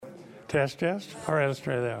Test. All right, let's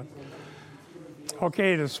try that.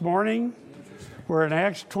 Okay, this morning we're in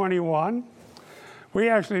Acts 21. We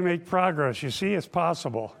actually make progress. You see, it's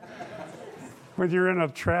possible. When you're in a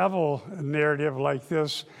travel narrative like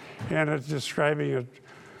this and it's describing a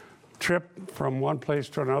trip from one place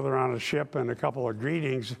to another on a ship and a couple of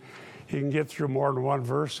greetings, you can get through more than one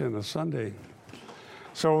verse in a Sunday.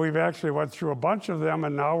 So we've actually went through a bunch of them,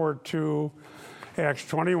 and now we're to Acts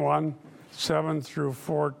 21, 7 through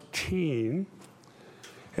 14,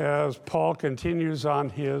 as Paul continues on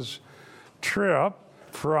his trip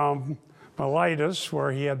from Miletus,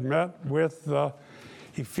 where he had met with the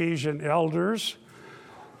Ephesian elders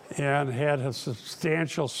and had a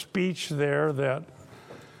substantial speech there that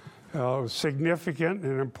was significant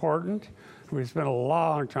and important. We spent a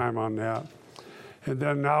long time on that. And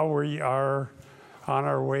then now we are on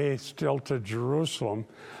our way still to Jerusalem.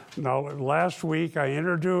 Now, last week I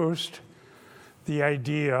introduced the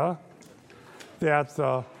idea that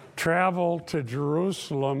the travel to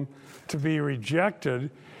Jerusalem to be rejected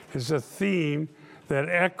is a theme that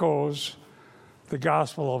echoes the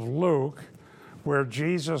Gospel of Luke, where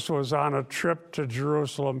Jesus was on a trip to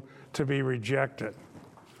Jerusalem to be rejected.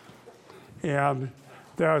 And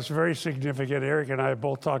that was very significant. Eric and I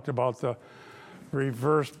both talked about the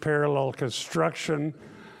reverse parallel construction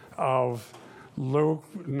of Luke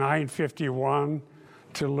 9:51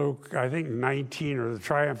 to Luke, I think, 19, or the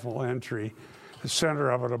triumphal entry, the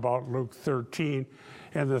center of it about Luke 13,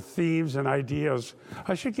 and the themes and ideas.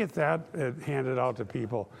 I should get that handed out to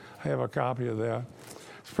people. I have a copy of that.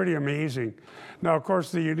 It's pretty amazing. Now, of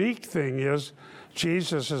course, the unique thing is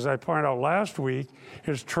Jesus, as I pointed out last week,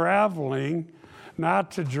 is traveling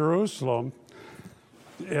not to Jerusalem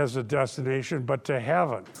as a destination, but to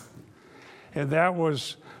heaven. And that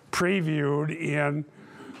was previewed in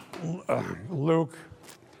Luke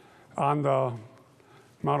on the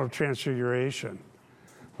Mount of Transfiguration,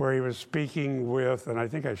 where he was speaking with, and I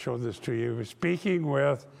think I showed this to you, he was speaking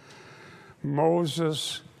with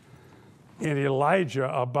Moses and Elijah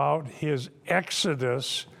about his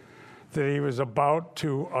exodus that he was about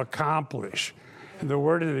to accomplish. And the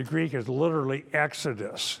word in the Greek is literally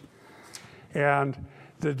exodus. And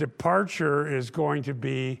the departure is going to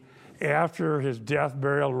be after his death,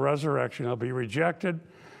 burial, resurrection. He'll be rejected,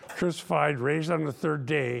 crucified, raised on the third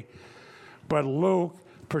day. But Luke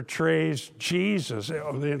portrays Jesus,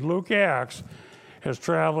 in Luke Acts, as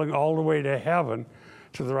traveling all the way to heaven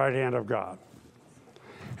to the right hand of God.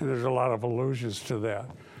 And there's a lot of allusions to that.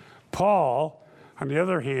 Paul, on the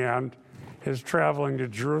other hand, is traveling to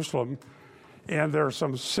Jerusalem, and there are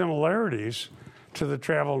some similarities to the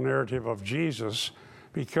travel narrative of Jesus,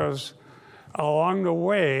 because along the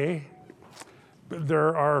way,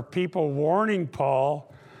 there are people warning Paul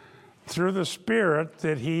through the Spirit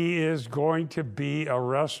that he is going to be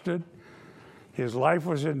arrested. His life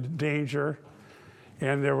was in danger,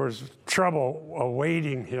 and there was trouble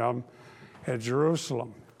awaiting him at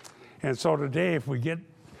Jerusalem. And so today, if we get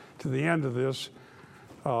to the end of this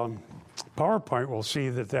PowerPoint, we'll see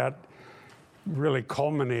that that really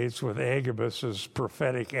culminates with Agabus's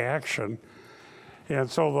prophetic action. And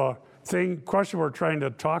so the question we're trying to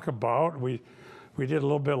talk about, we did a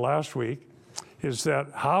little bit last week, is that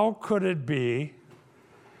how could it be,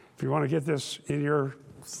 if you want to get this in your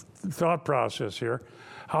thought process here,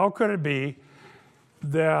 how could it be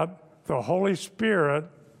that the Holy Spirit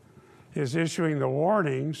is issuing the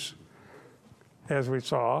warnings, as we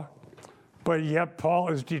saw, but yet Paul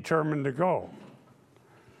is determined to go?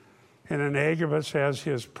 And then Agabus has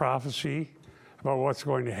his prophecy about what's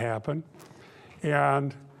going to happen.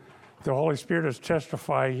 And the Holy Spirit is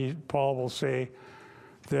testifying. Paul will say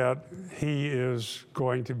that he is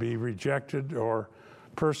going to be rejected or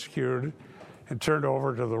persecuted and turned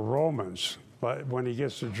over to the Romans when he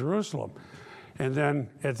gets to Jerusalem. And then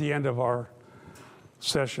at the end of our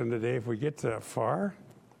session today, if we get that far,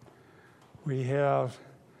 we have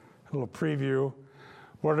a little preview.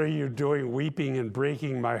 What are you doing, weeping and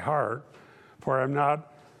breaking my heart? For I'm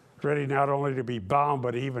not ready not only to be bound,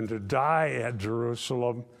 but even to die at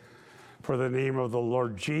Jerusalem for the name of the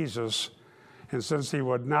Lord Jesus. And since he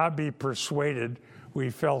would not be persuaded, we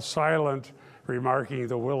fell silent, remarking,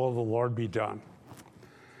 the will of the Lord be done.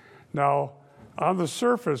 Now, on the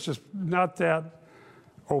surface, it's not that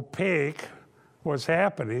opaque what's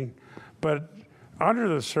happening, but under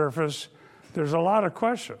the surface, there's a lot of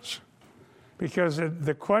questions. Because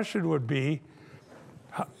the question would be,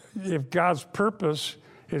 if God's purpose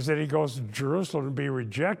is that he goes to Jerusalem to be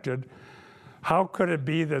rejected, how could it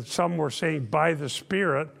be that some were saying by the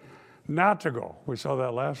Spirit not to go? We saw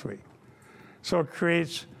that last week. So it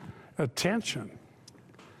creates a tension.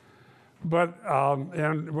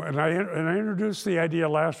 and I introduced the idea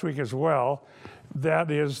last week as well,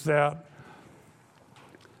 that is that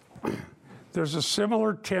there's a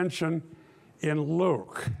similar tension in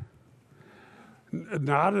Luke.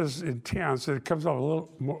 Not as intense, it comes up a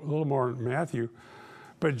little more in Matthew,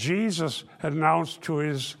 but Jesus announced to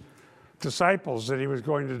his disciples that he was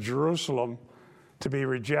going to Jerusalem to be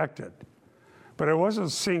rejected. But it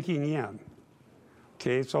wasn't sinking in.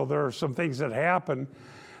 Okay, so there are some things that happen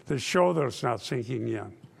that show that it's not sinking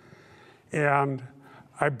in. And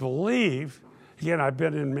I believe, again, I've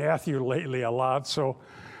been in Matthew lately a lot, so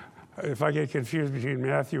if I get confused between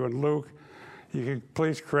Matthew and Luke, you can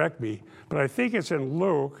please correct me. But I think it's in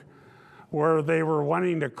Luke where they were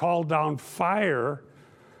wanting to call down fire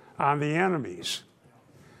on the enemies.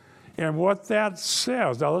 And what that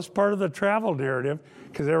says, now this is part of the travel narrative,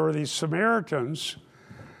 because there were these Samaritans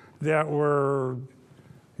that were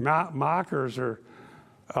mockers, or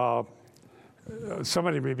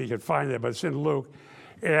somebody maybe could find that, but it's in Luke.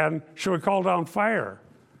 And should we call down fire?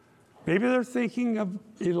 Maybe they're thinking of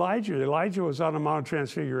Elijah. Elijah was on the Mount of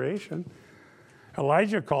Transfiguration.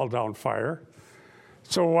 Elijah called down fire.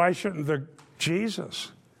 So why shouldn't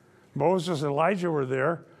Jesus? Moses and Elijah were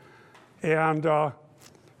there, and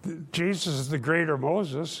Jesus is the greater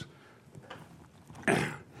Moses.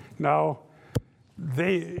 Now,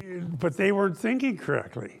 but they weren't thinking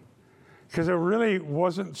correctly, because it really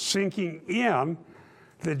wasn't sinking in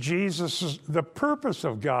that the purpose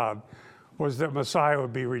of God was that Messiah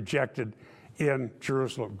would be rejected in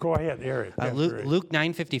Jerusalem. Go ahead, Eric. Luke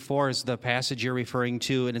 9:54 is the passage you're referring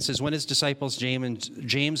to, and it says, when his disciples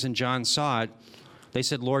James and John saw it, they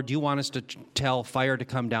said, Lord, do you want us to tell fire to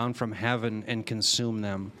come down from heaven and consume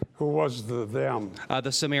them? Who was them?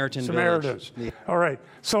 The Samaritans. Village. All right.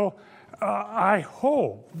 So I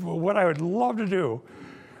hope, what I would love to do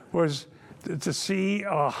was to see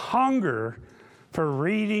a hunger for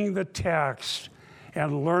reading the text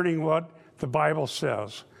and learning what the Bible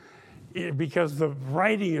says. Because the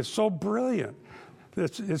writing is so brilliant.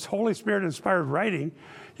 It's Holy Spirit inspired writing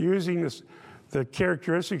using the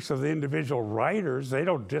characteristics of the individual writers. They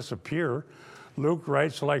don't disappear. Luke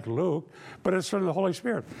writes like Luke, but it's from the Holy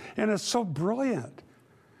Spirit. And it's so brilliant.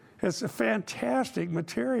 It's a fantastic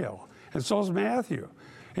material. And so is Matthew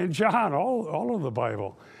and John, all of the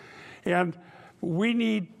Bible. And we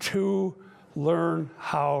need to learn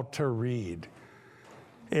how to read.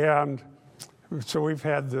 And so we've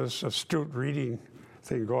had this astute reading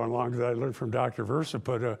thing going along that I learned from Dr.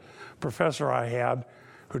 Versaput, a professor I had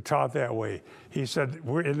who taught that way. He said,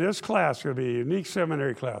 in this class, it's going to be a unique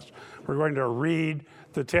seminary class. We're going to read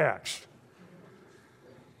the text.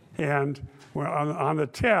 And on the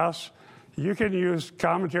test, you can use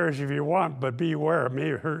commentaries if you want, but beware, it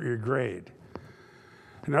may hurt your grade.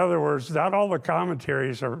 In other words, not all the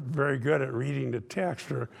commentaries are very good at reading the text,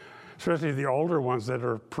 or especially the older ones that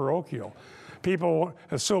are parochial. People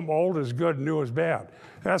assume old is good, new is bad.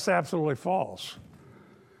 That's absolutely false.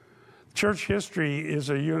 Church history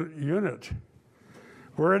is a unit.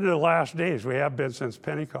 We're in the last days. We have been since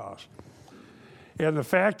Pentecost. And the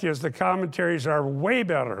fact is the commentaries are way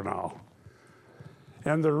better now.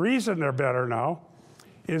 And the reason they're better now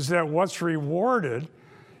is that what's rewarded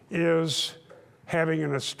is having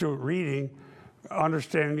an astute reading,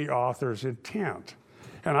 understanding the author's intent.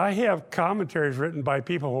 And I have commentaries written by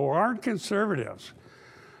people who aren't conservatives.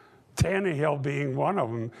 Tannehill being one of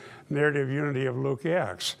them, Narrative Unity of Luke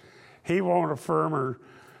Acts. He won't affirm or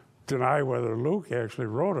deny whether Luke actually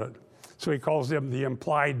wrote it. So he calls him the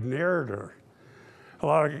implied narrator. A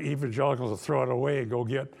lot of evangelicals will throw it away and go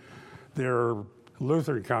get their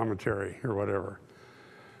Lutheran commentary or whatever.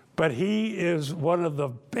 But he is one of the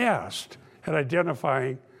best at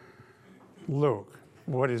identifying Luke,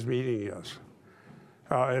 what his meaning is.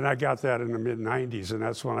 And I got that in the mid-90s, and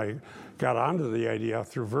that's when I got onto the idea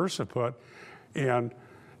through Versaput. And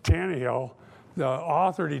Tannehill, the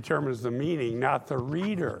author determines the meaning, not the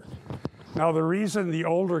reader. Now, the reason the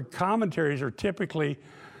older commentaries are typically,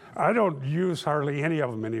 I don't use hardly any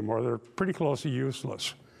of them anymore. They're pretty close to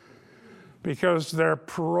useless because they're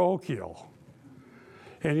parochial.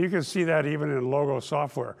 And you can see that even in logo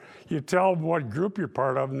software. You tell them what group you're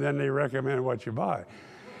part of, and then they recommend what you buy.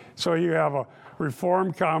 So you have a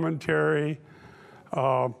Reformed commentary,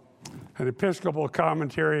 an Episcopal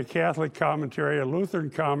commentary, a Catholic commentary, a Lutheran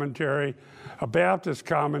commentary, a Baptist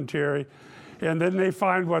commentary, and then they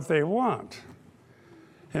find what they want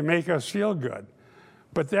and make us feel good.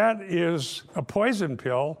 But that is a poison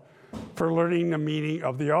pill for learning the meaning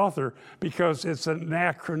of the author because it's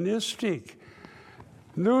anachronistic.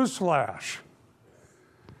 Newsflash.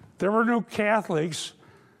 There were no Catholics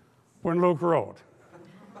when Luke wrote.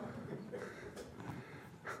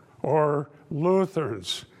 or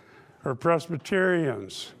Lutherans or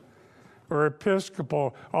Presbyterians or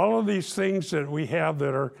Episcopal, all of these things that we have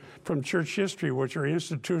that are from church history, which are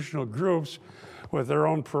institutional groups with their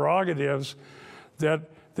own prerogatives that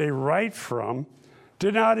they write from,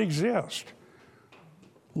 did not exist.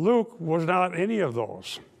 Luke was not any of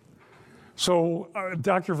those. So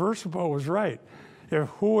Dr. Versipo was right. If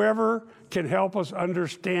whoever can help us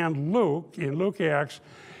understand Luke in Luke Acts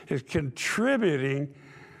is contributing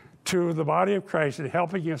to the body of Christ and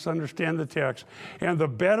helping us understand the text, and the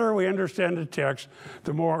better we understand the text,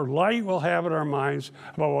 the more light we'll have in our minds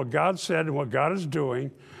about what God said and what God is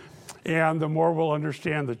doing, and the more we'll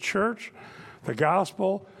understand the church, the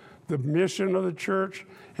gospel, the mission of the church,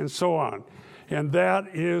 and so on. And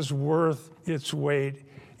that is worth its weight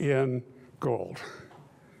in gold.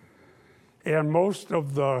 And most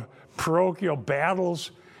of the parochial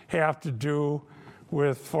battles have to do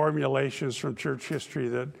with formulations from church history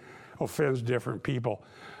that offends different people.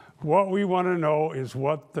 What we want to know is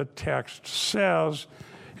what the text says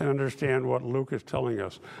and understand what Luke is telling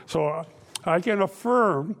us. So I can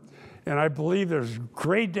affirm, and I believe there's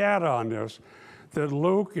great data on this, that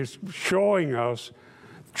Luke is showing us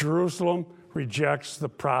Jerusalem rejects the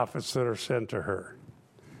prophets that are sent to her.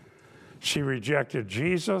 She rejected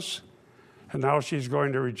Jesus, and now she's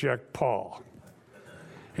going to reject Paul.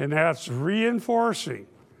 And that's reinforcing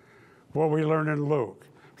what we learned in Luke,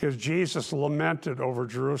 because Jesus lamented over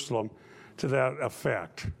Jerusalem to that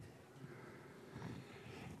effect.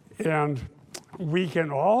 And we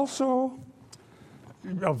can also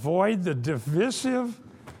avoid the divisive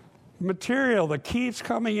material that keeps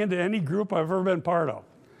coming into any group I've ever been part of.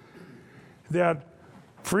 That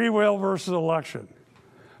free will versus election.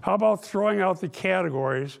 How about throwing out the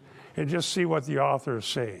categories and just see what the author is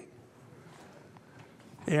saying?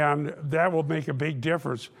 And that will make a big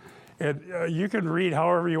difference. And you can read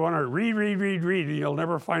however you want to read, and you'll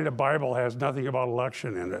never find a Bible that has nothing about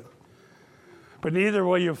election in it. But neither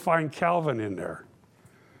will you find Calvin in there.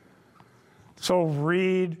 So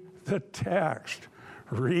read the text.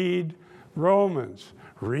 Read Romans.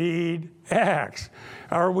 Read Acts.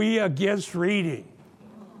 Are we against reading?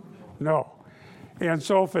 No. And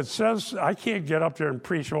so if it says, I can't get up there and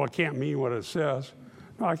preach, well, it can't mean what it says.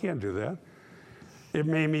 No, I can't do that. It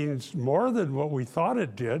may mean more than what we thought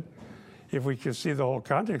it did if we can see the whole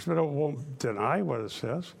context, but it won't deny what it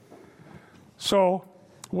says. So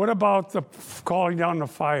what about the calling down the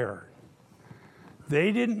fire?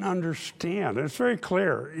 They didn't understand. And it's very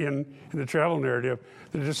clear in the travel narrative,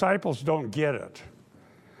 the disciples don't get it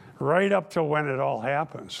right up till when it all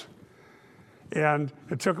happens. And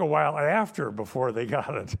it took a while after before they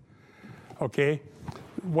got it. Okay?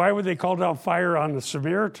 Why would they call down fire on the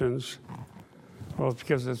Samaritans? Well, it's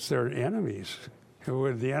because it's their enemies.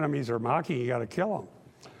 When the enemies are mocking, you got to kill them.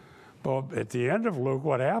 But at the end of Luke,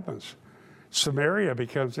 what happens? Samaria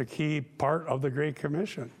becomes a key part of the Great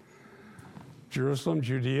Commission. Jerusalem,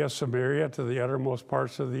 Judea, Samaria, to the uttermost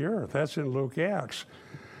parts of the earth. That's in Luke Acts.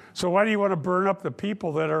 So why do you want to burn up the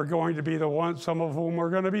people that are going to be the ones, some of whom are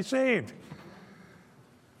going to be saved?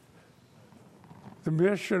 The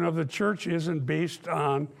mission of the church isn't based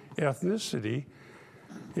on ethnicity.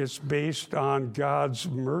 It's based on God's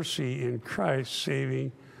mercy in Christ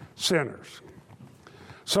saving sinners.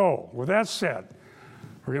 So, with that said,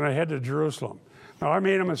 we're going to head to Jerusalem. Now, I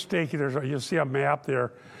made a mistake. You'll see a map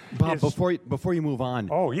there. Bob, before you move on.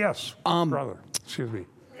 Oh, yes, brother. Excuse me.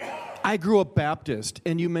 I grew up Baptist,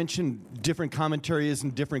 and you mentioned different commentaries,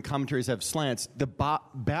 and different commentaries have slants. The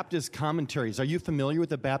Baptist commentaries, are you familiar with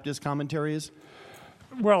the Baptist commentaries?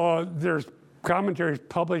 Well, there's commentaries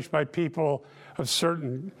published by people of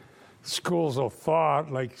certain schools of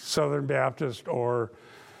thought, like Southern Baptist, or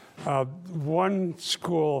one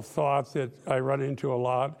school of thought that I run into a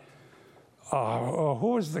lot.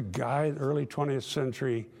 Who was the guy in the early 20th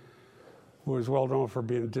century who was well known for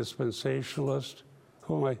being a dispensationalist?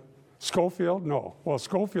 Who am I? Schofield? No. Well,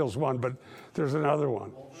 Schofield's one, but there's another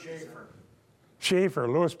one. Schaeffer,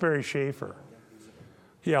 Louis Berry Schaeffer.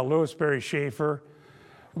 Yeah, Louis Berry Schaeffer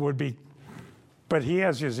would be, but he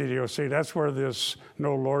has his idiosyncrasy. That's where this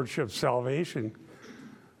no lordship salvation.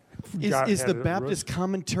 Is the Baptist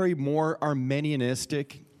commentary more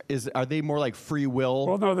Arminianistic? Are they more like free will?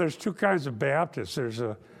 Well, no. There's two kinds of Baptists. There's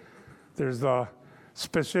the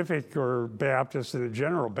specific or Baptist and the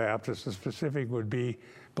general Baptist. The specific would be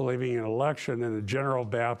believing in election, and the general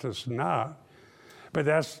Baptist not. But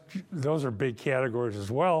those are big categories as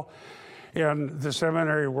well. And the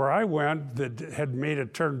seminary where I went that had made a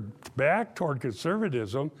turn back toward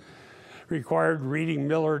conservatism required reading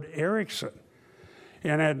Millard Erickson.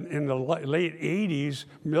 And in the late 80s,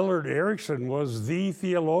 Millard Erickson was the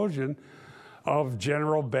theologian of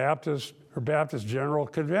General Baptist or Baptist General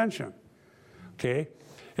Convention. Okay?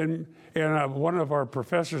 And one of our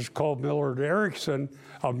professors called Millard Erickson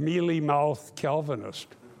a mealy-mouthed Calvinist.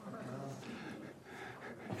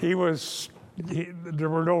 There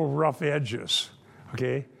were no rough edges,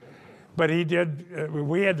 okay? But he did,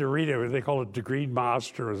 we had to read it. They called it the Green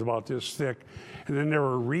Monster. It was about this thick. And then there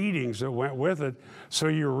were readings that went with it. So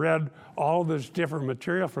you read all this different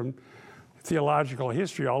material from theological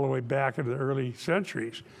history all the way back into the early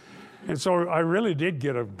centuries. And so I really did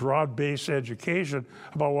get a broad-based education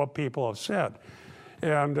about what people have said.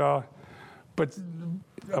 And, but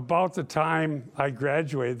about the time I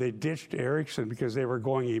graduated, they ditched Erickson because they were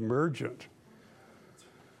going emergent.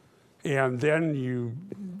 And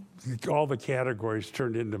then all the categories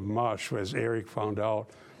turned into mush, as Eric found out.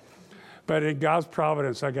 But in God's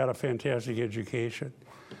providence, I got a fantastic education.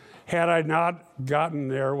 Had I not gotten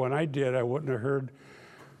there when I did, I wouldn't have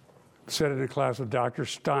sat in a class with Dr.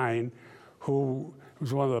 Stein, who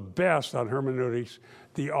was one of the best on hermeneutics.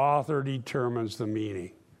 The author determines the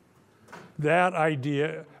meaning. That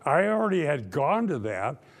idea, I already had gone to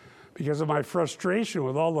that because of my frustration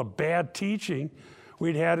with all the bad teaching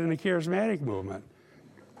we'd had in the charismatic movement.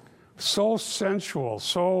 So sensual,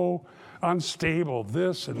 so unstable,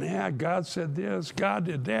 this and that. God said this, God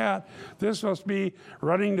did that. This must be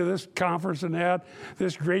running to this conference and that.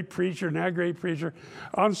 This great preacher and that great preacher.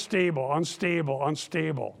 Unstable, unstable,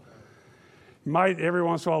 unstable. Might every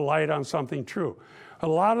once in a while light on something true. A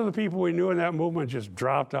lot of the people we knew in that movement just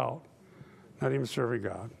dropped out, not even serving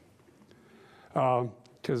God,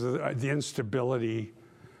 because the instability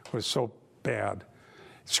was so bad.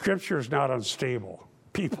 Scripture is not unstable.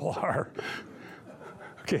 People are.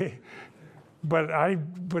 Okay? But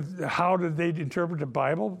how did they interpret the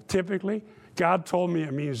Bible? Typically, God told me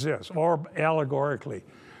it means this, or allegorically.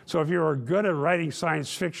 So if you were good at writing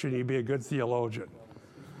science fiction, you'd be a good theologian.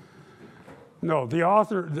 No, the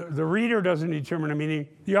author, the reader doesn't determine the meaning,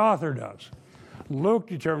 the author does. Luke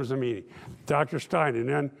determines the meaning, Dr. Stein, and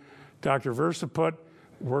then Dr. Versaput,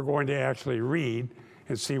 we're going to actually read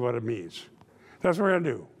and see what it means. That's what we're going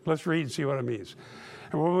to do. Let's read and see what it means.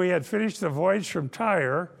 And when we had finished the voyage from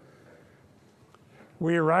Tyre,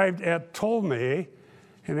 we arrived at Ptolemy,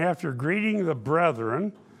 and after greeting the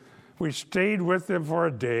brethren, we stayed with them for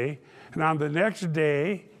a day, and on the next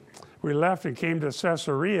day, we left and came to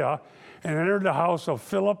Caesarea and entered the house of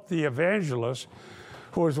Philip the evangelist,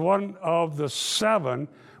 who was one of the 7.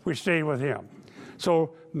 We stayed with him.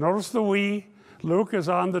 So notice the we. Luke is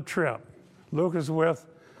on the trip. Luke is with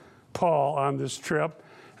Paul on this trip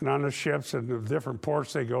and on the ships and the different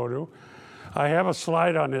ports they go to. I have a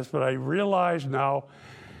slide on this, but I realize now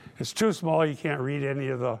it's too small. You can't read any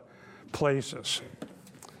of the places.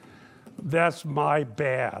 That's my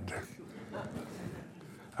bad.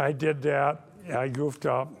 I did that. I goofed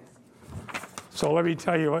up. So let me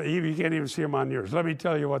tell you what, you can't even see them on yours. Let me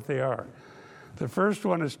tell you what they are. The first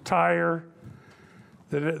one is Tyre.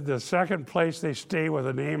 The second place they stay with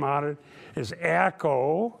a name on it is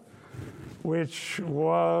Akko, which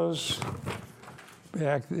was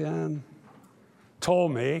back then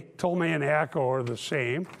Ptolemy. Ptolemy and Akko are the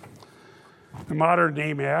same. The modern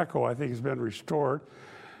name Akko, I think, has been restored.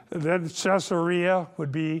 And then Caesarea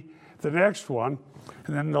would be the next one.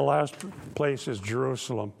 And then the last place is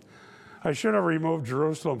Jerusalem. I should have removed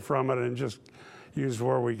Jerusalem from it and just used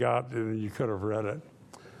where we got, and you could have read it.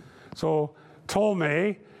 So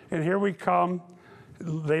Ptolemy, and here we come.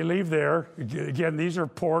 They leave there. Again, these are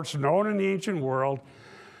ports known in the ancient world.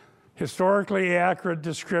 Historically accurate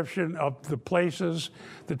description of the places,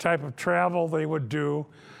 the type of travel they would do,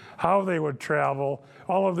 how they would travel.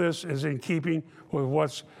 All of this is in keeping with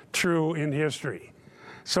what's true in history.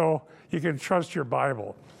 So you can trust your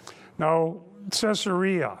Bible. Now,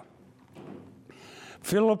 Caesarea.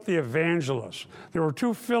 Philip the evangelist. There were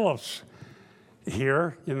 2 Philips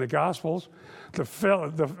here in the Gospels.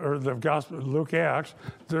 The Gospel, Luke Acts.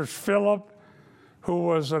 There's Philip, who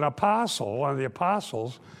was an apostle, one of the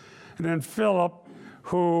apostles, and then Philip,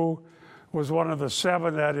 who was one of the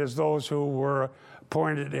 7, that is, those who were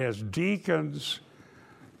appointed as deacons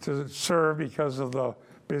to serve because of the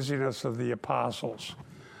busyness of the apostles.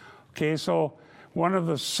 Okay, so one of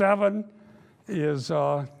the 7 is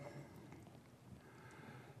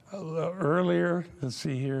earlier. Let's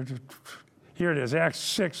see here. Here it is, Acts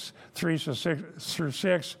 6, 3 through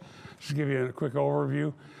 6. Just give you a quick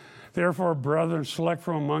overview. Therefore, brethren, select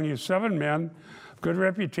from among you 7 men of good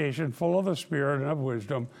reputation, full of the Spirit and of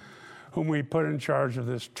wisdom, whom we put in charge of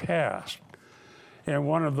this task. And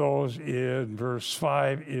one of those in verse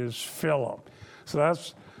 5 is Philip. So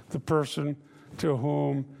that's the person to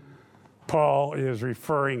whom Paul is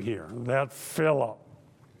referring here, that Philip.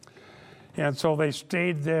 And so they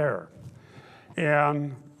stayed there.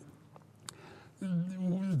 And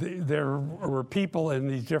there were people in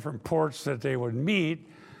these different ports that they would meet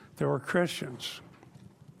that were Christians.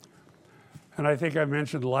 And I think I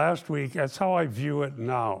mentioned last week, that's how I view it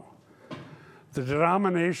now. The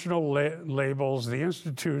denominational labels, the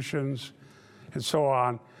institutions, and so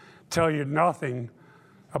on, tell you nothing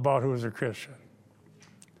about who's a Christian.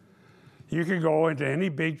 You can go into any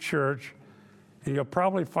big church, and you'll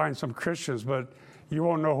probably find some Christians, but you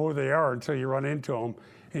won't know who they are until you run into them,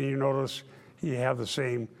 and you notice you have the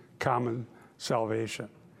same common salvation.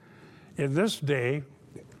 In this day,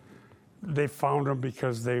 they found them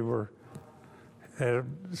because they believed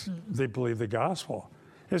the gospel.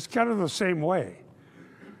 It's kind of the same way.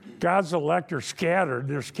 God's elect are scattered.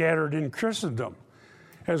 They're scattered in Christendom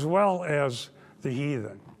as well as the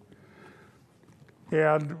heathen.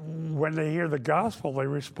 And when they hear the gospel, they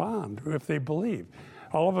respond if they believe.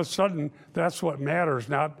 All of a sudden, that's what matters,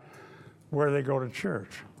 not where they go to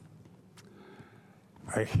church.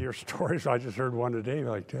 I hear stories. I just heard one today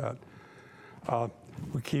like that.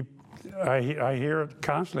 I hear it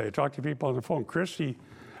constantly. I talk to people on the phone. Christy,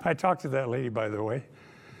 I talked to that lady, by the way.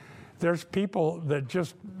 There's people that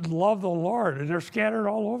just love the Lord, and they're scattered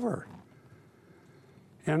all over.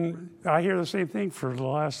 And I hear the same thing for the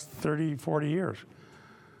last 30, 40 years.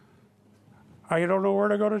 I don't know where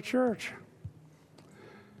to go to church.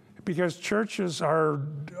 Because churches are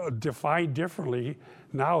defined differently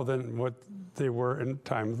now than what they were in the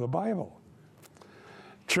time of the Bible.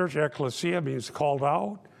 Church ecclesia means called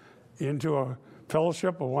out into a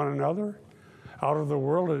fellowship of one another, out of the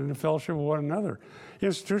world and into fellowship with one another.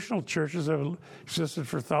 Institutional churches have existed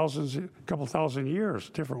for a couple thousand years,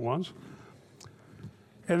 different ones.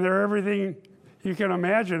 And they're everything you can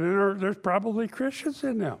imagine, and there's probably Christians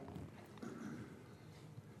in them.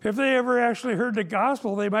 If they ever actually heard the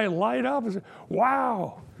gospel, they might light up and say,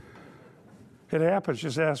 wow. It happens.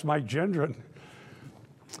 Just ask Mike Gendron.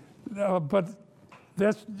 But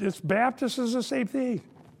Baptist is the same thing.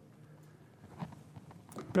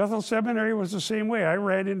 Bethel Seminary was the same way. I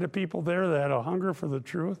ran into people there that had a hunger for the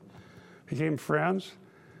truth, became friends.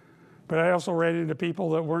 But I also ran into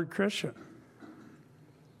people that weren't Christian.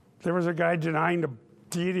 There was a guy denying the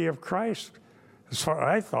deity of Christ, as far as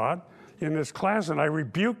I thought, in this class, and I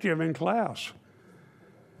rebuked him in class.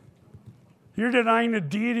 You're denying the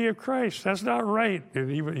deity of Christ. That's not right.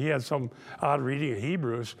 And he had some odd reading of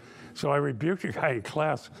Hebrews, so I rebuked a guy in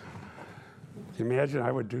class. Can you imagine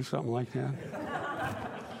I would do something like that?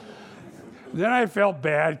 Then I felt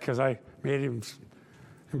bad because I made him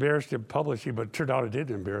embarrassed him publicly, but it turned out it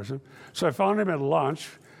didn't embarrass him. So I found him at lunch,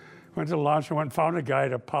 went to lunch, and went and found a guy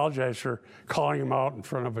to apologize for calling him out in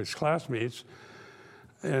front of his classmates.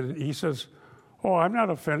 And he says, oh, I'm not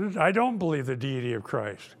offended. I don't believe the deity of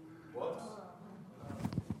Christ. Whoops.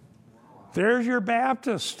 There's your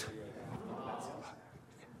Baptist.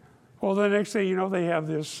 Well, the next thing you know, they have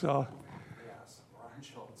this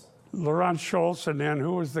Laurent Schultz, and then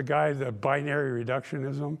who was the guy, the binary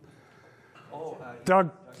reductionism?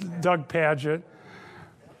 Doug Pagitt.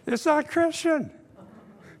 It's not Christian.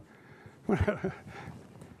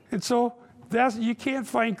 And so you can't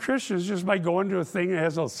find Christians just by going to a thing that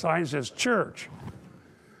has a sign that says church.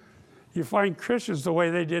 You find Christians the way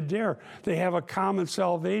they did there. They have a common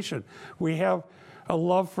salvation. We have a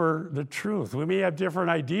love for the truth. We may have different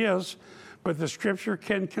ideas, but the Scripture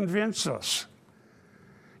can convince us.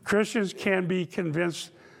 Christians can be convinced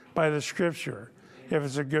by the Scripture if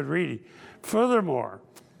it's a good reading. Furthermore,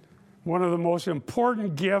 one of the most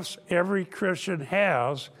important gifts every Christian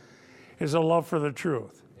has is a love for the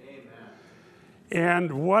truth. Amen.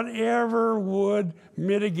 And whatever would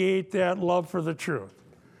mitigate that love for the truth,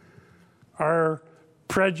 our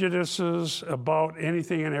prejudices about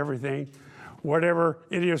anything and everything, whatever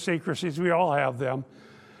idiosyncrasies, we all have them.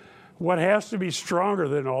 What has to be stronger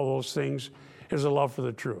than all those things is a love for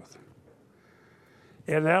the truth.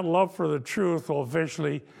 And that love for the truth will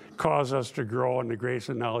eventually cause us to grow in the grace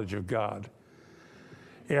and knowledge of God.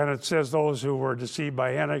 And it says those who were deceived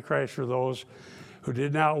by Antichrist are those who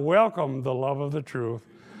did not welcome the love of the truth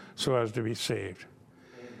so as to be saved.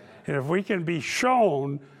 Amen. And if we can be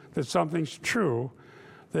shown that something's true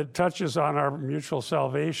that touches on our mutual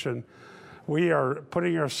salvation, we are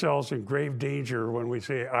putting ourselves in grave danger when we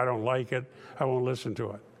say, I don't like it, I won't listen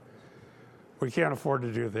to it. We can't afford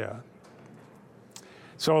to do that.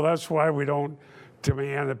 So that's why we don't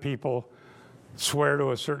demand that people swear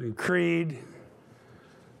to a certain creed.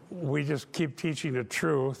 We just keep teaching the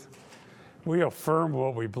truth. we affirm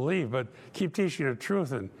what we believe, but keep teaching the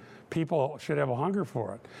truth, and people should have a hunger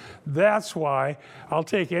for it. That's why I'll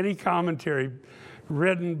take any commentary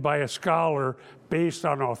written by a scholar based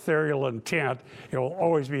on authorial intent. It will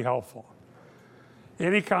always be helpful.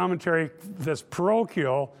 Any commentary that's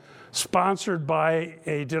parochial, sponsored by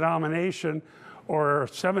a denomination or a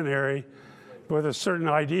seminary with a certain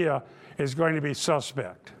idea, is going to be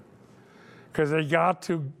suspect. Because they've got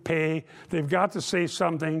to say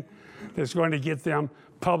something that's going to get them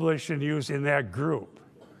published and used in that group.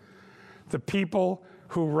 The people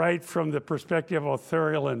who write from the perspective of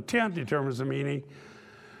authorial intent determines the meaning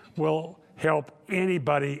will help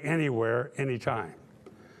anybody, anywhere, anytime.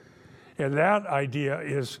 And that idea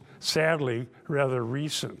is sadly rather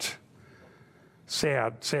recent.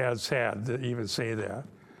 Sad to even say that.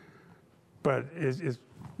 But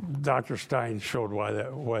Dr. Stein showed why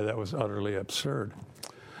that was utterly absurd.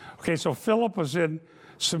 Okay, so Philip was in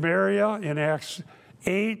Samaria in Acts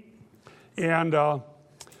 8, and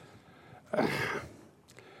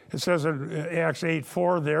it says in Acts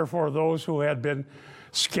 8:4, therefore those who had been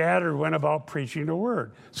scattered went about preaching the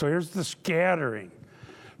word. So here's the scattering.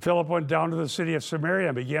 Philip went down to the city of Samaria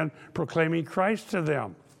and began proclaiming Christ to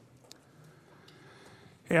them.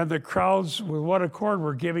 And the crowds, with one accord,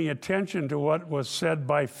 were giving attention to what was said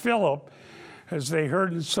by Philip as they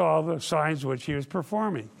heard and saw the signs which he was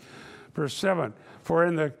performing. Verse 7, for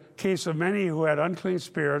in the case of many who had unclean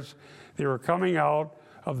spirits, they were coming out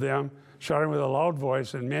of them, shouting with a loud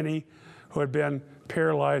voice, and many who had been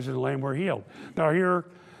paralyzed and lame were healed. Now here,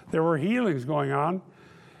 there were healings going on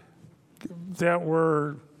that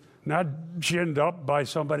were not ginned up by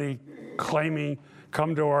somebody claiming,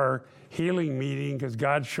 come to our healing meeting because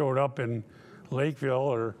God showed up in Lakeville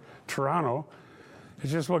or Toronto.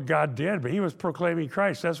 It's just what God did, but he was proclaiming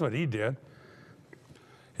Christ. That's what he did.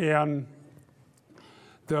 And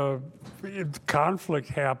the conflict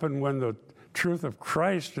happened when the truth of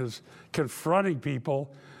Christ is confronting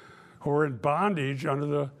people who are in bondage under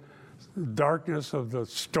the darkness of the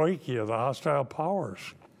stoichia, the hostile powers.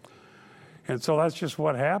 And so that's just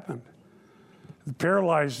what happened. The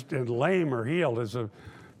paralyzed and lame are healed is a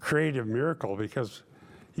creative miracle, because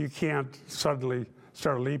you can't suddenly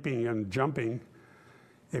start leaping and jumping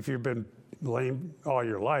if you've been lame all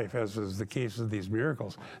your life, as is the case of these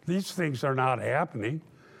miracles. These things are not happening.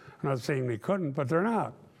 I'm not saying they couldn't, but they're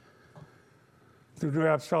not. The New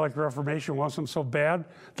Apostolic Reformation wants them so bad,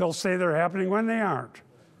 they'll say they're happening when they aren't.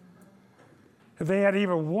 If they had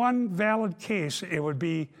even one valid case, it would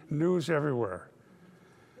be news everywhere.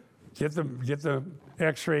 Get the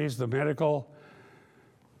x-rays, the medical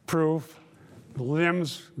proof,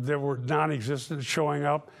 limbs that were non-existent showing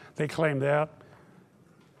up. They claim that.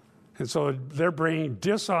 And so they're bringing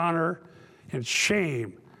dishonor and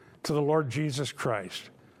shame to the Lord Jesus Christ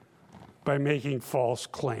by making false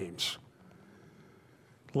claims,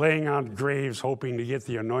 laying on graves hoping to get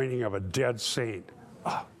the anointing of a dead saint.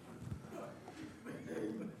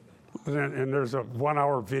 And there's a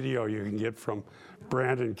 1-hour video you can get from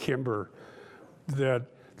Brandon Kimber that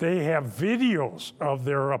they have videos of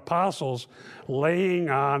their apostles laying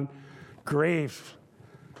on graves.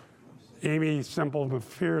 Amy Semple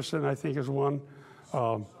McPherson, I think, is one.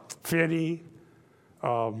 Finney,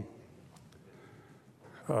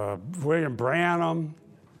 William Branham.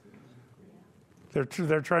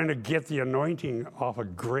 They're trying to get the anointing off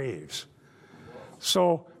of graves.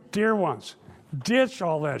 So, dear ones, ditch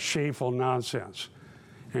all that shameful nonsense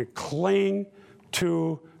and cling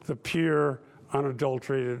to the pure,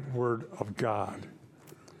 unadulterated Word of God.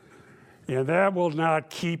 And that will not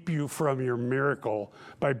keep you from your miracle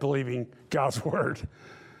by believing God's Word.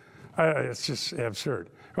 It's just absurd.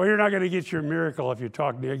 Well, you're not going to get your miracle if you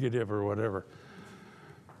talk negative or whatever.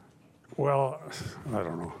 Well, I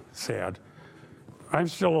don't know. Sad. I'm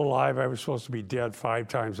still alive. I was supposed to be dead 5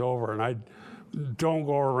 times over, and I don't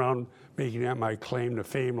go around making that my claim to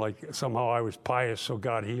fame like somehow I was pious, so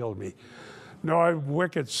God healed me. No, I'm a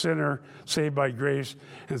wicked sinner saved by grace,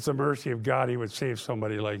 and it's the mercy of God he would save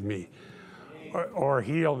somebody like me. Or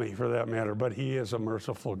heal me, for that matter, but he is a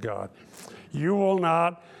merciful God. You will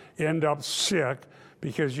not end up sick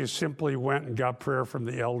because you simply went and got prayer from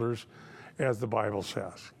the elders, as the Bible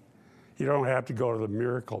says. You don't have to go to the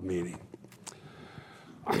miracle meeting.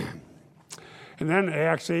 And then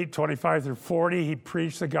Acts 8:25-40, he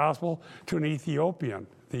preached the gospel to an Ethiopian,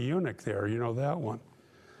 the eunuch there, you know that one.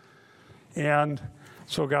 And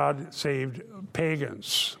so God saved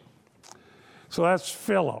pagans. So that's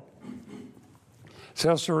Philip.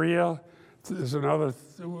 Caesarea is another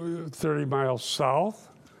 30 miles south.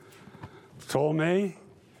 Ptolemy.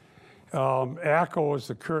 Acco is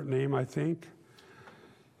the current name, I think.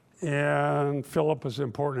 And Philip was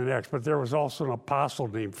important in Acts, but there was also an apostle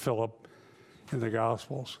named Philip in the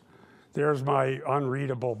Gospels. There's my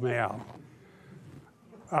unreadable map.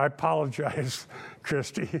 I apologize,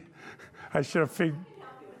 Christy. I should have figured.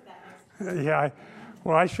 Yeah,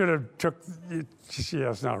 I should have took.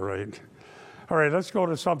 Yeah, it's not right. All right, let's go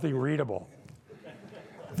to something readable.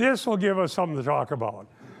 This will give us something to talk about.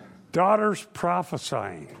 Daughters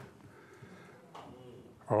prophesying.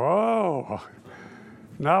 Oh,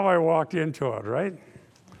 now I walked into it, right?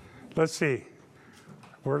 Let's see.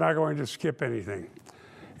 We're not going to skip anything.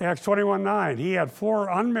 Acts 21:9. He had 4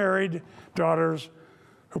 unmarried daughters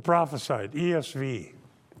who prophesied. ESV.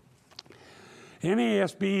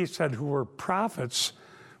 NASB said who were prophets,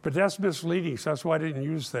 but that's misleading, so that's why I didn't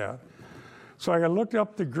use that. So I looked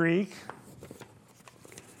up the Greek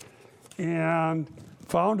and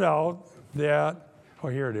found out that, oh,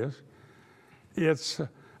 here it is. It's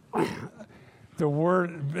the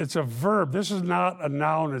word, it's a verb. This is not a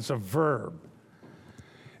noun, it's a verb.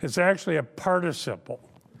 It's actually a participle.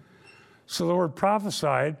 So the word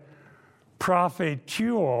prophesied,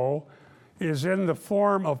 prophetuo, is in the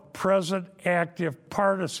form of present active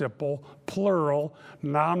participle, plural,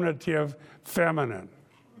 nominative, feminine.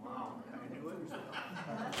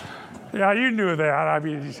 Yeah, you knew that. I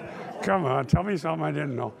mean, come on, tell me something I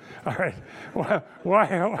didn't know. All right.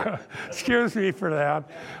 Why? Excuse me for that.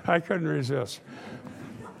 I couldn't resist.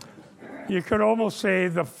 You could almost say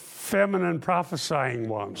the feminine prophesying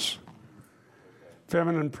ones.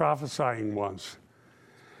 Feminine prophesying ones.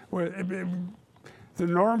 The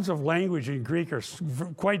norms of language in Greek are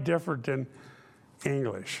quite different than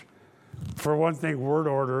English. For one thing, word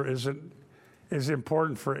order is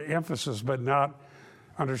important for emphasis, but not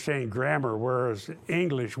understanding grammar, whereas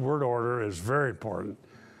English word order is very important.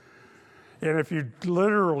 And if you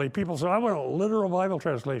literally, people say, I want a literal Bible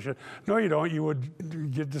translation. No, you don't. You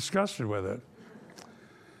would get disgusted with it.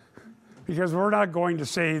 Because we're not going to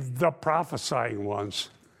say the prophesying ones,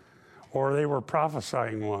 or they were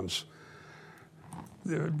prophesying ones,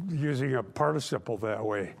 using a participle that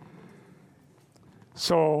way.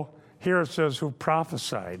 So here it says who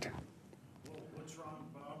prophesied. Well, what's wrong,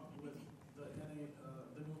 Bob, with the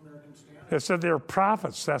New American Standard? It said they're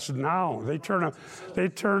prophets. That's now. They turned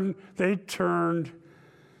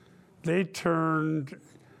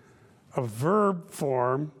a verb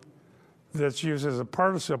form that's used as a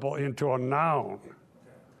participle into a noun.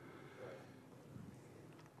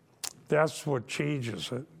 That's what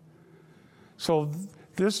changes it. So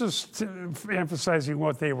this is emphasizing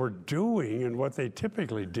what they were doing and what they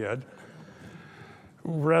typically did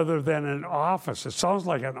rather than an office. It sounds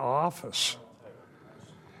like an office.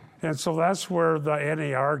 And so that's where the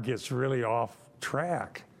NAR gets really off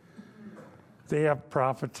track. They have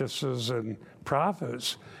prophetesses and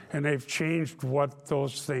prophets, and they've changed what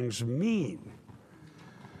those things mean.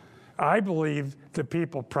 I believe that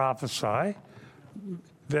people prophesy,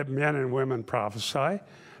 that men and women prophesy.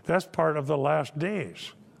 That's part of the last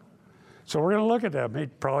days. So we're going to look at that. It may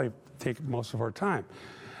probably take most of our time.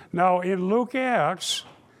 Now, in Luke Acts,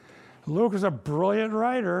 Luke is a brilliant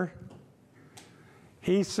writer.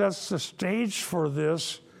 He sets the stage for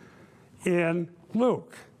this in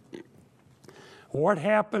Luke. What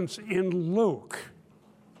happens in Luke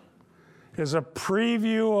is a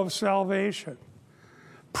preview of salvation,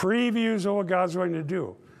 previews of what God's going to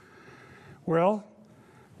do. Well,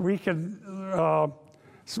 we can,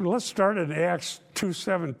 so let's start in Acts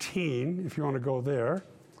 2:17, if you want to go there.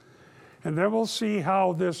 And then we'll see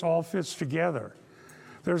how this all fits together.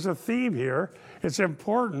 There's a theme here. It's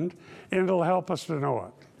important, and it'll help us to know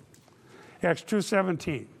it. Acts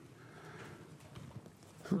 2:17.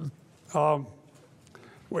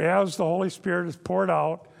 As the Holy Spirit is poured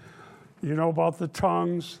out, you know about the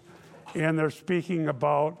tongues, and they're speaking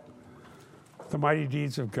about the mighty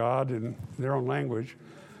deeds of God in their own language.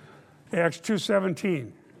 Acts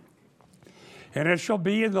 2:17. And it shall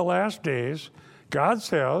be in the last days, God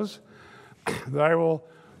says, that I will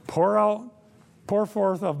pour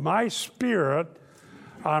forth of my Spirit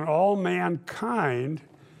on all mankind,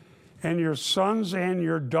 and your sons and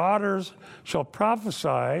your daughters shall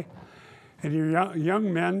prophesy, and your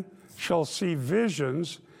young men shall see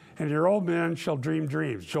visions, and your old men shall dream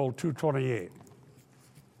dreams. Joel 2:28.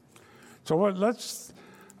 So let's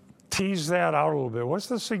tease that out a little bit. What's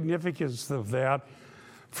the significance of that?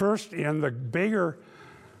 First, in the bigger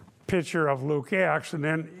picture of Luke Acts, and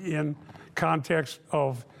then in context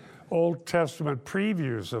of Old Testament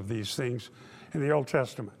previews of these things in the Old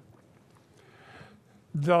Testament.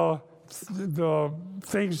 The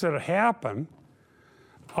things that happen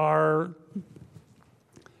are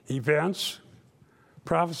events,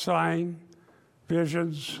 prophesying,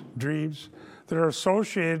 visions, dreams that are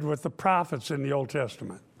associated with the prophets in the Old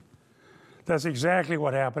Testament. That's exactly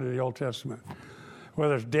what happened in the Old Testament,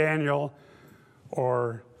 whether it's Daniel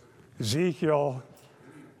or Ezekiel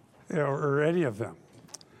or any of them.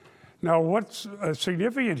 Now, what's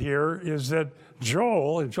significant here is that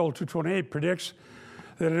Joel, in Joel 2:28, predicts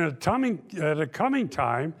that at a coming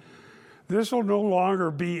time, this will no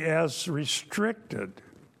longer be as restricted.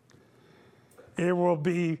 It will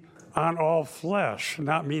be on all flesh,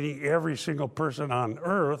 not meaning every single person on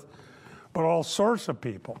earth, but all sorts of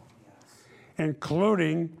people,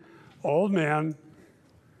 including old men,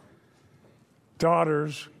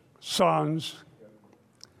 daughters, sons,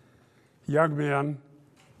 young men.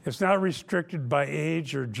 It's not restricted by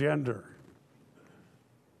age or gender.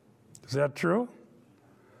 Is that true?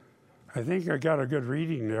 I think I got a good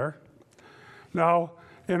reading there. Now,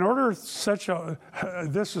 in order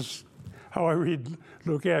this is how I read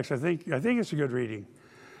Luke Acts. I think it's a good reading.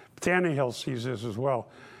 Tannehill sees this as well.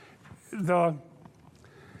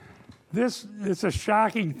 It's a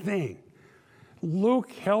shocking thing.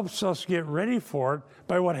 Luke helps us get ready for it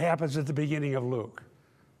by what happens at the beginning of Luke.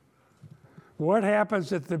 What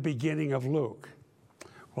happens at the beginning of Luke?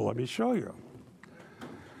 Well, let me show you.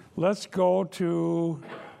 Let's go to,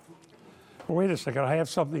 wait a second, I have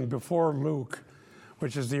something before Luke,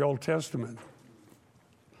 which is the Old Testament.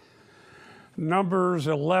 Numbers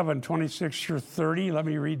 11, 26 through 30. Let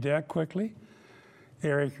me read that quickly.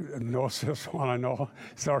 Eric knows this one, I know.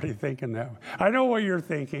 He's already thinking that. I know what you're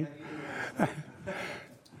thinking.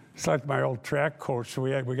 It's like my old track coach. So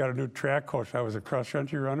we got a new track coach. I was a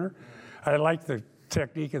cross-country runner. I liked the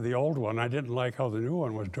technique of the old one. I didn't like how the new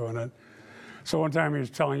one was doing it. So one time he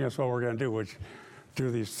was telling us what we're going to do, which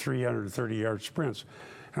do these 330-yard sprints.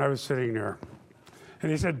 And I was sitting there.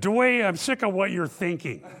 And he said, Dwayne, I'm sick of what you're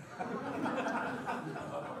thinking.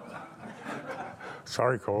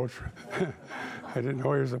 Sorry, coach. I didn't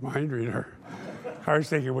know he was a mind reader. I was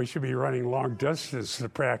thinking we should be running long distance to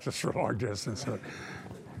practice for long distance.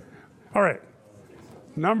 All right.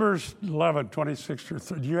 Numbers 11, 26 through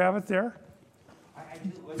 30. Do you have it there?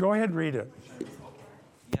 Go ahead and read it.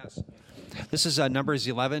 Yes. This is Numbers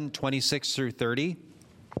 11, 26 through 30.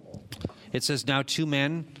 It says, Now 2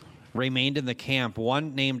 men remained in the camp,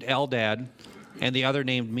 one named Eldad and the other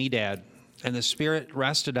named Medad, and the Spirit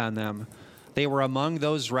rested on them. They were among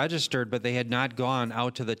those registered, but they had not gone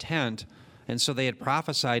out to the tent, and so they had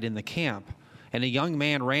prophesied in the camp. And a young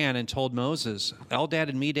man ran and told Moses, Eldad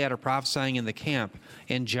and Medad are prophesying in the camp.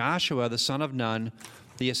 And Joshua, the son of Nun,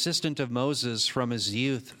 the assistant of Moses from his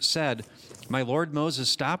youth, said, My lord Moses,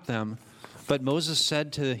 stop them. But Moses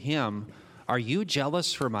said to him, Are you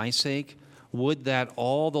jealous for my sake? Would that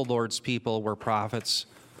all the Lord's people were prophets,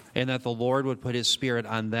 and that the Lord would put his Spirit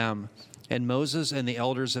on them. And Moses and the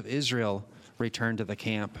elders of Israel returned to the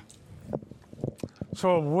camp.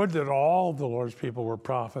 So would that all the Lord's people were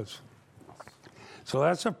prophets. So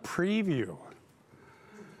that's a preview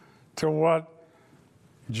to what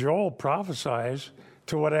Joel prophesies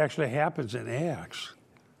to what actually happens in Acts.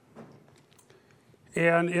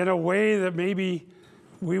 And in a way that maybe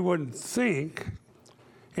we wouldn't think,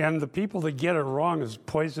 and the people that get it wrong is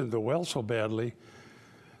poisoned the well so badly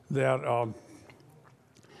that a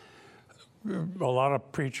lot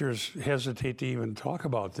of preachers hesitate to even talk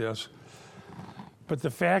about this. But the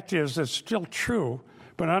fact is, it's still true,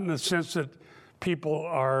 but not in the sense that people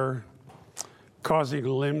are causing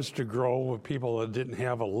limbs to grow with people that didn't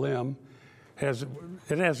have a limb. It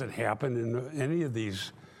hasn't happened in any of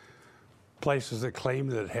these places that claim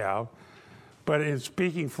that it have. But in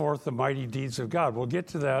speaking forth the mighty deeds of God. We'll get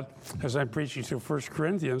to that as I'm preaching through 1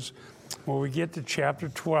 Corinthians. When we get to chapter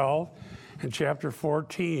 12 and chapter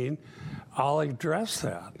 14, I'll address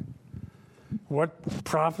that, what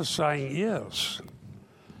prophesying is.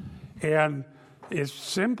 And it's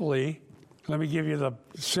simply, let me give you the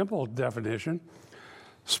simple definition,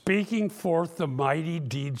 speaking forth the mighty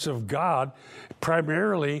deeds of God,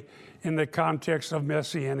 primarily in the context of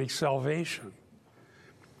messianic salvation,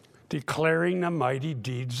 declaring the mighty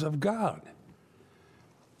deeds of God.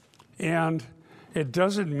 And it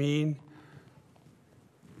doesn't mean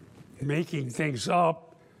making things up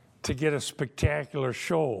to get a spectacular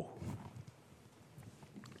show.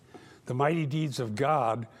 The mighty deeds of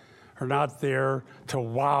God are not there to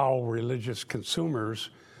wow religious consumers.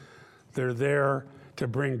 They're there to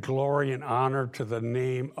bring glory and honor to the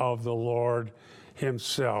name of the Lord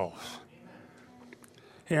himself.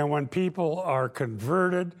 And when people are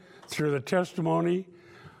converted through the testimony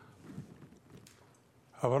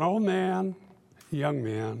of an old man, a young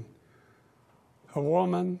man, a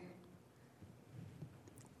woman,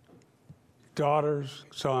 daughters,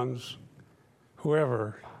 sons,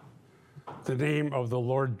 whoever, the name of the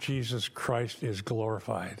Lord Jesus Christ is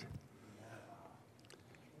glorified.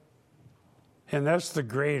 And that's the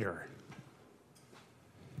greater.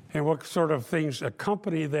 And what sort of things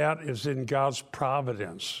accompany that is in God's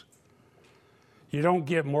providence. You don't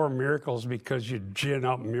get more miracles because you gin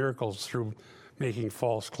up miracles through making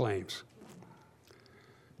false claims.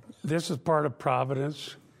 This is part of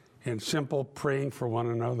providence and simple praying for one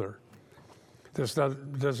another. This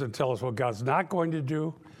doesn't tell us what God's not going to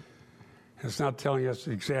do. It's not telling us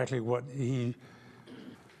exactly what he...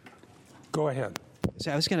 Go ahead.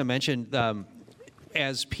 So I was going to mention,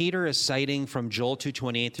 as Peter is citing from Joel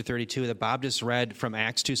 2:28 through 32, that Bob just read from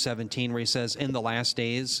Acts 2:17, where he says, in the last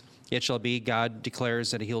days it shall be, God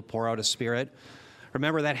declares that he'll pour out his Spirit.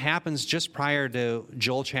 Remember, that happens just prior to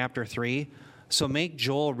Joel chapter 3. So make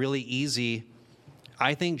Joel really easy.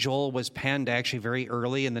 I think Joel was penned actually very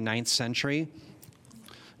early in the 9th century.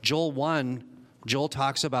 Joel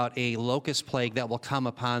talks about a locust plague that will come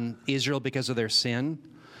upon Israel because of their sin.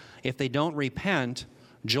 If they don't repent,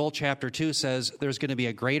 Joel chapter 2 says there's going to be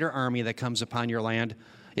a greater army that comes upon your land.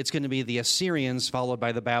 It's going to be the Assyrians followed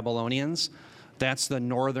by the Babylonians. That's the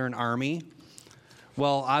northern army.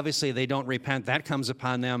 Well, obviously they don't repent. That comes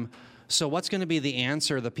upon them. So what's going to be the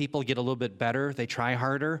answer? The people get a little bit better. They try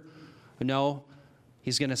harder. No,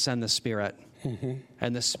 he's going to send the Spirit. Mm-hmm.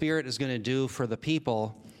 And the Spirit is going to do for the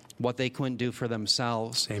people what they couldn't do for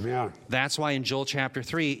themselves. Amen. That's why in Joel chapter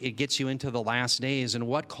 3, it gets you into the last days. And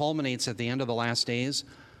what culminates at the end of the last days?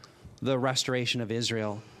 The restoration of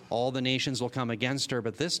Israel. All the nations will come against her,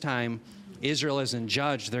 but this time, Israel isn't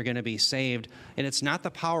judged. They're going to be saved. And it's not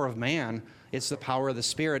the power of man, it's the power of the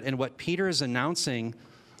Spirit. And what Peter is announcing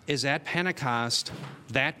is at Pentecost,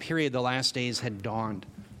 that period, the last days, had dawned,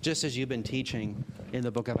 just as you've been teaching in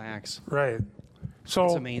the book of Acts. Right. So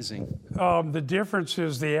it's amazing. The difference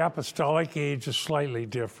is the apostolic age is slightly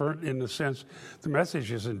different in the sense the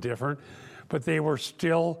message isn't different, but they were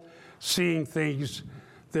still seeing things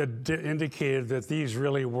that indicated that these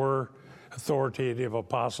really were authoritative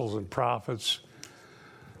apostles and prophets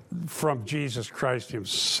from Jesus Christ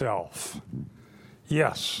himself.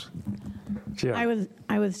 Yes. Jim.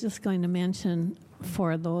 I was just going to mention,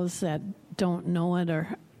 for those that don't know it or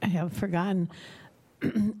have forgotten,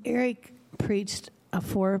 Eric preached a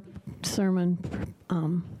 4-sermon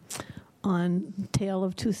on Tale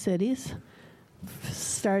of Two Cities,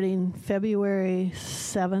 starting February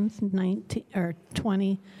 7th,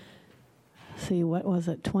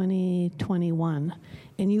 2021.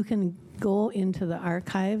 And you can go into the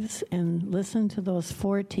archives and listen to those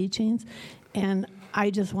 4 teachings. And I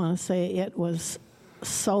just want to say it was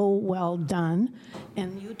so well done.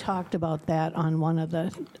 And you talked about that on one of the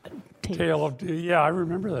tapes. I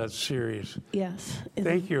remember that series. Yes.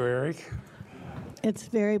 Thank you, Eric. It's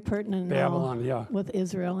very pertinent Babylon, now with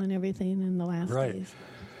Israel and everything in the last days.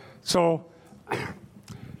 So,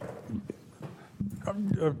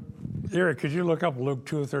 Eric, could you look up Luke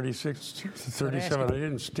 2:36-37? I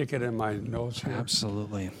didn't stick it in my notes here.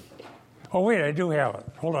 Absolutely. Oh, wait, I do have it.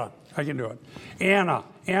 Hold on. I can do it.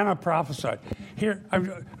 Anna prophesied. Here,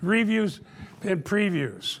 reviews and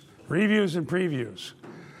previews. Reviews and previews.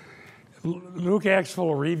 Luke Acts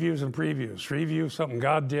full of reviews and previews. Review of something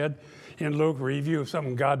God did in Luke. Review of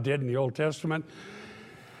something God did in the Old Testament.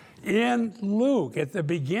 In Luke, at the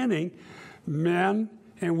beginning, men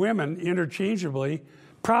and women interchangeably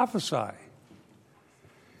prophesy.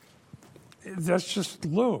 That's just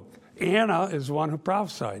Luke. Anna is the one who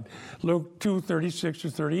prophesied. Luke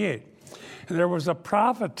 2:36-38. And there was a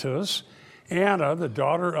prophetess, Anna, the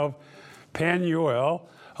daughter of Phanuel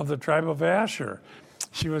of the tribe of Asher.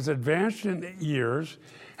 She was advanced in years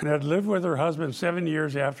and had lived with her husband 7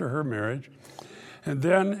 years after her marriage, and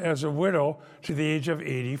then as a widow to the age of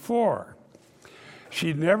 84.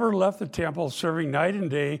 She never left the temple, serving night and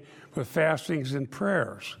day with fastings and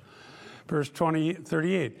prayers. Verse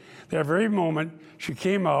 38. That very moment, she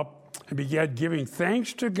came up and began giving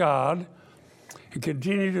thanks to God and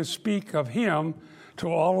continued to speak of him to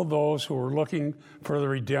all of those who were looking for the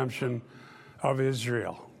redemption of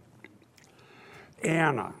Israel.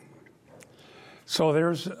 Anna. So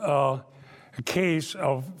there's a case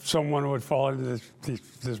of someone who would fall into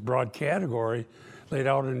this broad category laid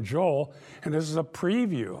out in Joel, and this is a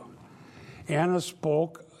preview. Anna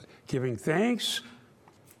spoke giving thanks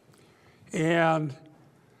and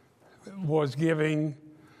was giving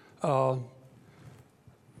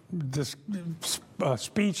this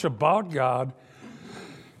speech about God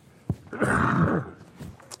to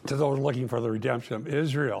those looking for the redemption of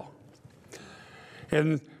Israel.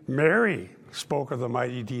 And Mary spoke of the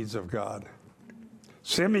mighty deeds of God.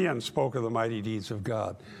 Simeon spoke of the mighty deeds of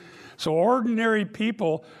God. So ordinary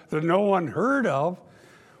people that no one heard of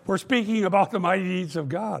were speaking about the mighty deeds of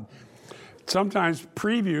God. Sometimes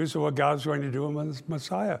previews of what God's going to do in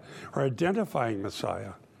Messiah, or identifying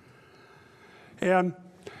Messiah. And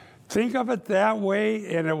think of it that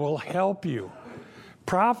way, and it will help you.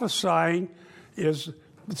 Prophesying is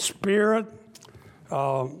Spirit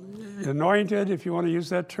anointed, if you want to use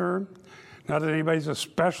that term. Not that anybody's a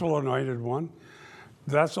special anointed one.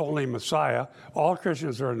 That's only Messiah. All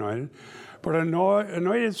Christians are anointed. But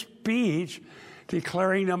anointed speech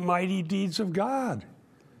declaring the mighty deeds of God.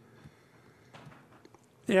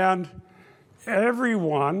 And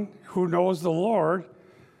everyone who knows the Lord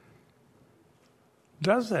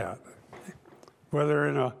does that, whether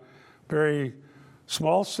in a very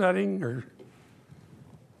small setting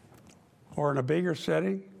or in a bigger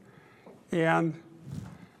setting. And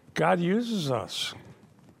God uses us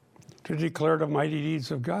to declare the mighty deeds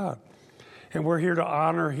of God. And we're here to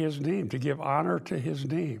honor his name, to give honor to his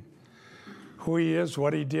name. Who he is,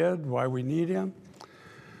 what he did, why we need him.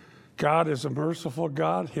 God is a merciful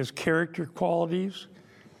God, his character qualities.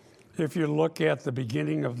 If you look at the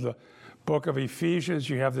beginning of the book of Ephesians,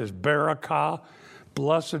 you have this barakah,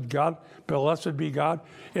 blessed God, blessed be God.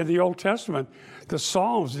 In the Old Testament, the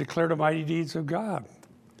Psalms declare the mighty deeds of God.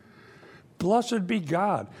 Blessed be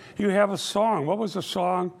God. You have a song. What was the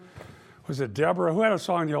song? Was it Deborah? Who had a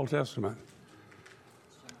song in the Old Testament?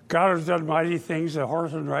 God has done mighty things, the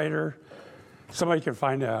horse and rider. Somebody can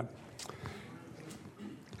find that.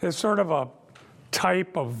 It's sort of a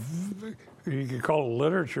type of, you could call it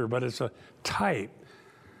literature, but it's a type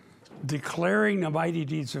declaring the mighty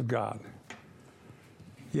deeds of God.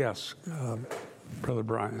 Yes, Brother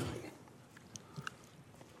Brian.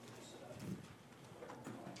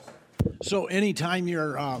 So anytime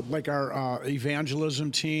you're like our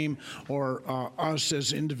evangelism team or us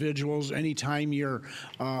as individuals, anytime you're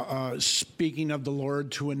speaking of the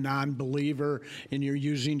Lord to a non-believer and you're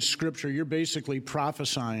using Scripture, you're basically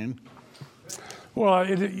prophesying. Well,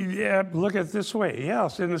 look at it this way.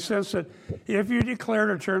 Yes, in the sense that if you declare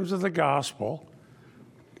the terms of the gospel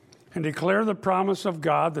and declare the promise of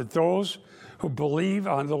God that those who believe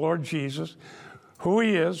on the Lord Jesus, who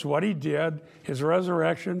he is, what he did, his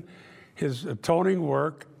resurrection, his atoning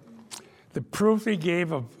work, the proof he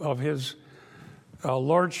gave of his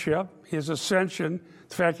lordship, his ascension,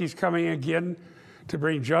 the fact he's coming again to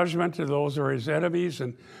bring judgment to those who are his enemies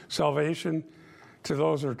and salvation to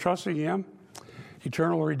those who are trusting him,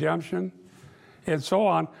 eternal redemption, and so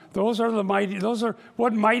on. Those are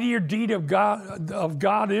what mightier deed of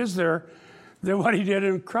God is there than what he did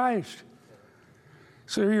in Christ.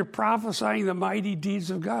 So you're prophesying the mighty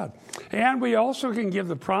deeds of God. And we also can give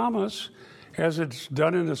the promise, as it's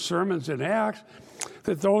done in the sermons in Acts,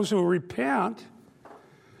 that those who repent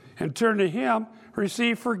and turn to him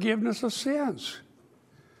receive forgiveness of sins.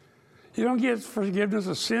 You don't get forgiveness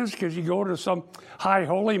of sins because you go to some high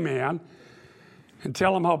holy man and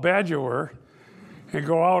tell him how bad you were and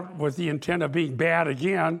go out with the intent of being bad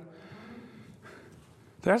again.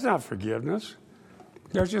 That's not forgiveness.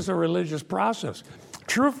 That's just a religious process.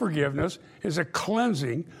 True forgiveness is a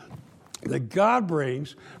cleansing that God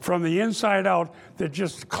brings from the inside out that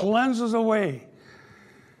just cleanses away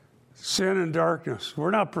sin and darkness.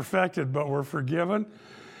 We're not perfected, but we're forgiven.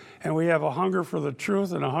 And we have a hunger for the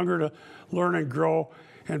truth and a hunger to learn and grow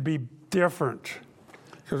and be different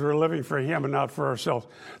because we're living for him and not for ourselves.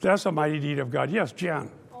 That's a mighty deed of God. Yes,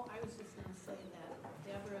 Jen. Oh, I was just going to say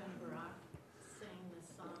that Deborah and Barak sang this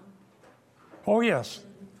song. Oh, yes.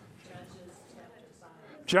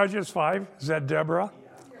 Judges 5. Is that Deborah?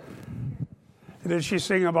 Did she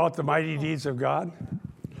sing about the mighty deeds of God?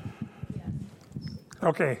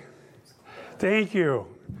 Okay. Thank you.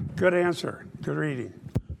 Good answer. Good reading.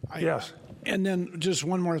 Yes. And then just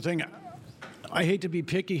one more thing. I hate to be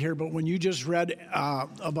picky here, but when you just read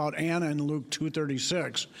about Anna in Luke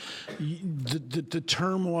 2:36, the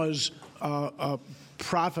term was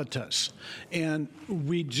prophetess. And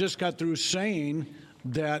we just got through saying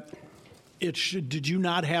that did you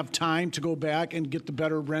not have time to go back and get the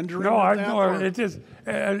better rendering? No,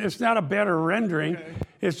 it's not a better rendering. Okay.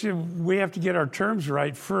 It's just, we have to get our terms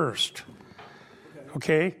right first.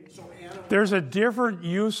 Okay? There's a different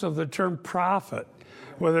use of the term prophet,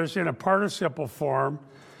 whether it's in a participle form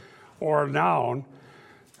or a noun.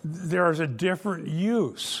 There's a different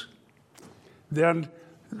use. Then,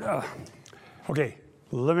 okay,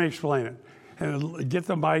 let me explain it. And get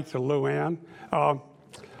the mic to Luann.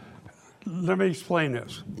 Let me explain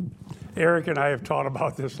this. Eric and I have taught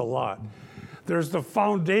about this a lot. There's the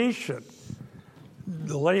foundation,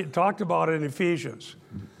 talked about in Ephesians.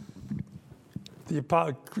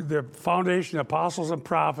 the foundation, the apostles and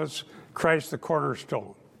prophets, Christ the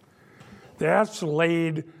cornerstone. That's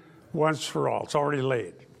laid once for all. It's already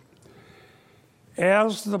laid.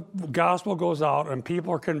 As the gospel goes out and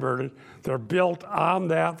people are converted, they're built on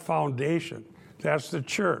that foundation. That's the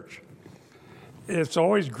church. It's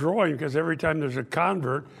always growing because every time there's a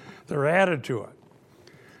convert, they're added to it.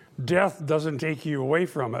 Death doesn't take you away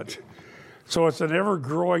from it. So it's an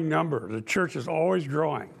ever-growing number. The church is always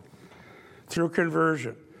growing through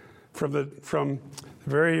conversion from the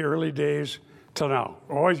very early days till now,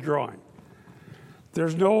 always growing.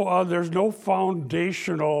 There's no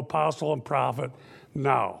foundational apostle and prophet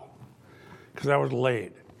now, because that was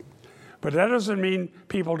laid. But that doesn't mean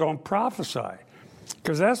people don't prophesy,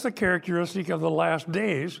 because that's the characteristic of the last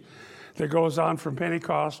days that goes on from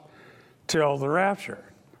Pentecost till the rapture.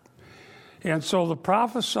 And so the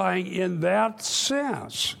prophesying in that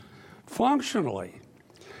sense, functionally,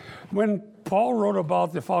 when Paul wrote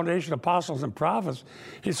about the foundation of apostles and prophets,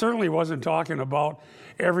 he certainly wasn't talking about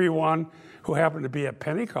everyone who happened to be at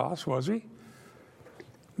Pentecost, was he?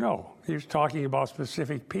 No, he was talking about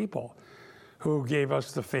specific people who gave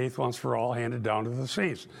us the faith once for all handed down to the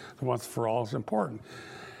saints. The once for all is important.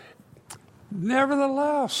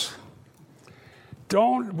 Nevertheless,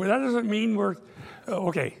 that doesn't mean we're,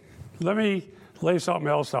 okay, let me lay something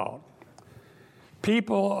else out.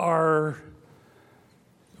 People are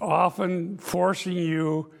often forcing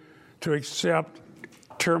you to accept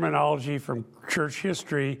terminology from church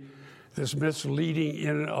history that's misleading in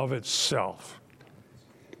and of itself.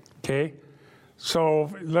 Okay?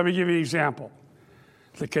 So let me give you an example.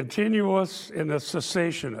 The continuous and the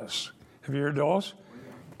cessationist. Have you heard those?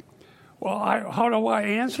 Well, how do I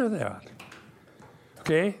answer that?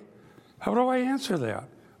 Okay? How do I answer that?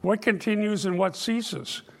 What continues and what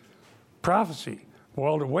ceases? Prophecy.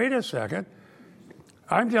 Well, wait a second.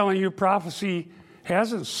 I'm telling you prophecy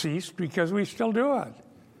hasn't ceased because we still do it.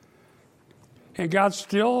 And God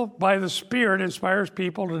still, by the Spirit, inspires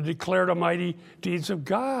people to declare the mighty deeds of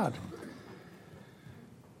God.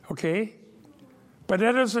 Okay? But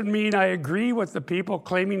that doesn't mean I agree with the people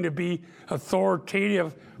claiming to be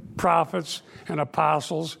authoritative prophets and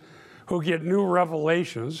apostles who get new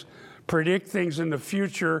revelations, predict things in the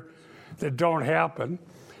future that don't happen,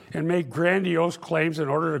 and make grandiose claims in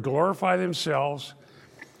order to glorify themselves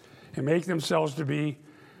and make themselves to be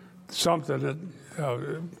something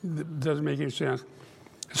that doesn't make any sense.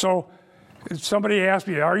 So somebody asked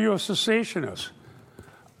me, are you a cessationist?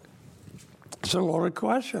 It's a loaded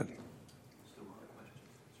question.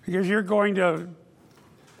 Because you're going to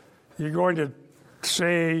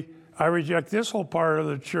say, I reject this whole part of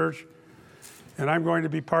the church, and I'm going to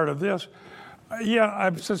be part of this. Yeah,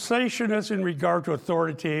 I'm cessationist in regard to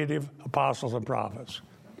authoritative apostles and prophets.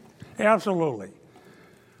 Absolutely.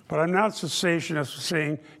 But I'm not cessationist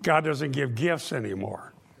saying God doesn't give gifts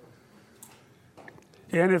anymore.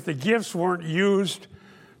 And if the gifts weren't used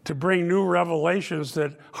to bring new revelations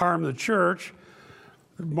that harm the church,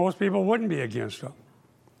 most people wouldn't be against them.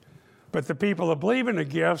 But the people that believe in the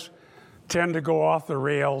gifts tend to go off the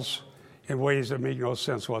rails in ways that make no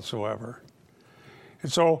sense whatsoever.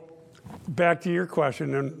 And so, back to your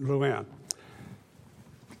question, Luann.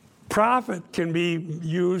 Prophet can be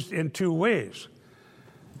used in two ways.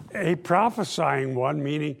 A prophesying one,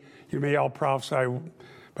 meaning you may all prophesy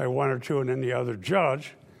by one or two and then the other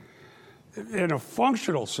judge, in a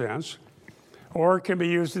functional sense, or it can be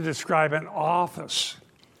used to describe an office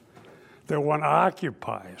that one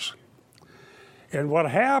occupies. And what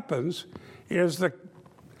happens is the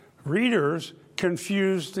readers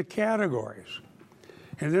confuse the categories.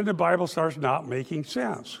 And then the Bible starts not making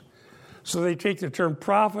sense. So they take the term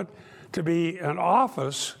prophet to be an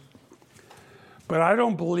office, but I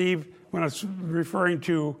don't believe when it's referring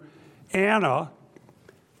to Anna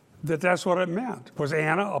that that's what it meant. Was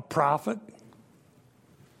Anna a prophet?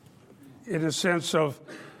 In the sense of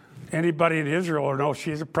anybody in Israel or no,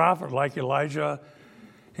 she's a prophet like Elijah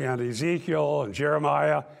and Ezekiel and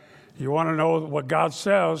Jeremiah. You want to know what God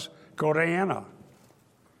says, go to Anna.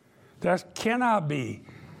 That cannot be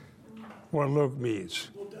what Luke means.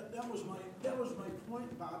 Well, that was my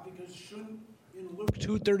point, Bob, because shouldn't, in Luke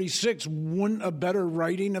 2:36, wouldn't a better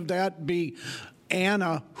writing of that be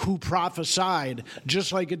Anna who prophesied,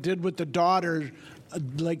 just like it did with the daughters,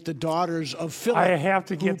 like the daughters of Philip? I have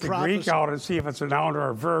to get the Greek out and see if it's a noun or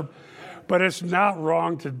a verb, but it's not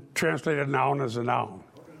wrong to translate a noun as a noun.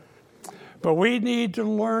 But we need to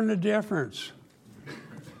learn the difference.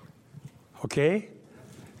 Okay?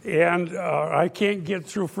 And I can't get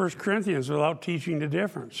through 1 Corinthians without teaching the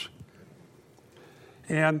difference.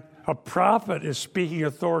 And a prophet is speaking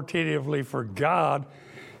authoritatively for God,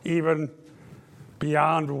 even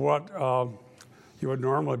beyond what you would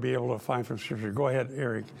normally be able to find from Scripture. Go ahead,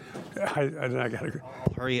 Eric. I got to.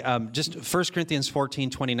 Hurry. Just 1 Corinthians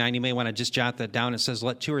 14:29. You may want to just jot that down. It says,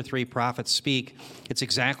 "Let 2 or 3 prophets speak." It's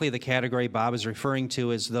exactly the category Bob is referring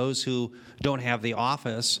to as those who don't have the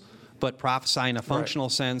office, but prophesy in a functional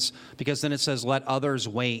sense. Because then it says, "Let others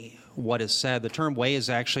weigh what is said." The term "weigh"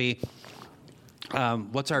 is actually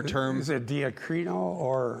what's our term? Is it diacrino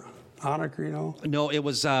or anacrino? No, it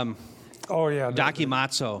was. Oh, yeah.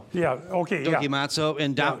 Dokimazo. Yeah, okay, yeah. Dokimazo.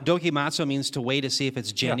 And dokimazo means to weigh to see if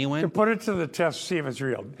it's genuine. To put it to the test, see if it's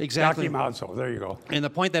real. Exactly. Dokimazo, there you go. And the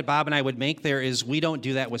point that Bob and I would make there is we don't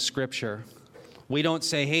do that with Scripture. We don't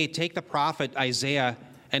say, hey, take the prophet Isaiah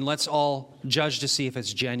and let's all judge to see if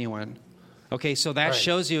it's genuine. Okay, so that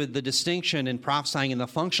shows you the distinction in prophesying in the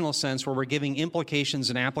functional sense where we're giving implications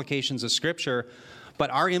and applications of Scripture, but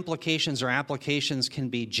our implications or applications can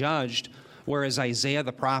be judged, whereas Isaiah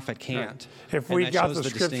the prophet can't. If we got the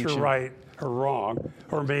Scripture right or wrong,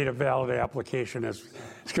 or made a valid application, it's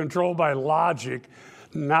controlled by logic,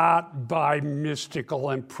 not by mystical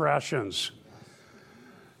impressions.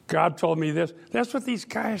 God told me this. That's what these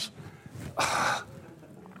guys...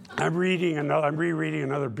 I'm rereading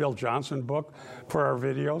another Bill Johnson book for our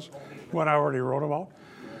videos, one I already wrote about.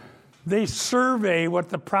 They survey what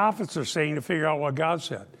the prophets are saying to figure out what God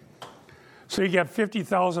said. So you got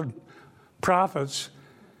 50,000 prophets,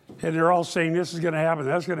 and they're all saying this is going to happen,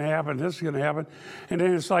 that's going to happen, this is going to happen. And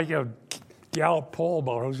then it's like a Gallup poll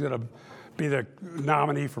about who's going to be the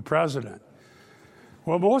nominee for president.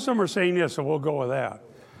 Well, most of them are saying this, so we'll go with that.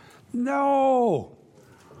 No!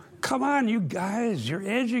 Come on, you guys, you're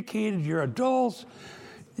educated, you're adults,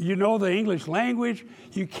 you know the English language.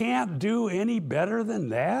 You can't do any better than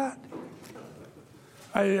that.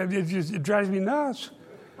 It drives me nuts.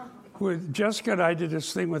 With Jessica and I did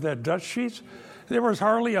this thing with that Dutch sheets. There was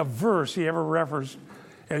hardly a verse he ever referenced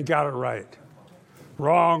and got it right.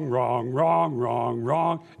 Wrong, wrong, wrong, wrong,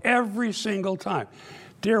 wrong, every single time.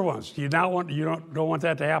 Dear ones, you don't want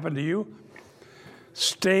that to happen to you?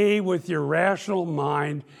 Stay with your rational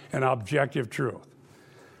mind and objective truth.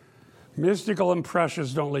 Mystical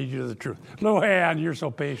impressions don't lead you to the truth. Luann, you're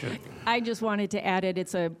so patient. I just wanted to add it.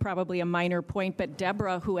 It's probably a minor point, but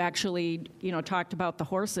Deborah, who actually, talked about the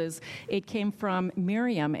horses, it came from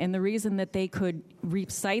Miriam, and the reason that they could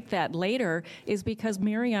recite that later is because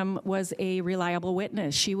Miriam was a reliable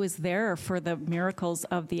witness. She was there for the miracles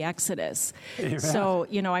of the Exodus. Amen. So,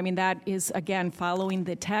 that is, again, following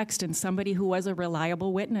the text and somebody who was a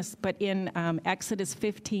reliable witness. But in Exodus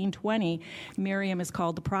 15:20, Miriam is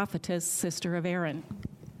called the prophetess, sister of Aaron.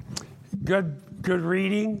 Good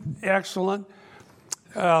reading, excellent.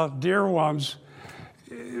 Dear ones,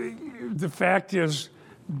 the fact is,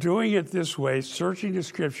 doing it this way, searching the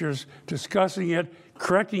Scriptures, discussing it,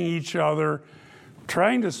 correcting each other,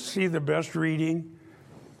 trying to see the best reading,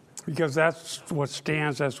 because that's what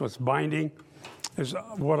stands, that's what's binding, is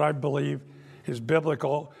what I believe is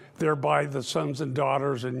biblical. Thereby the sons and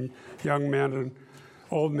daughters and young men and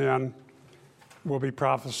old men will be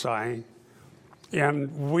prophesying.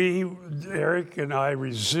 And we, Eric and I,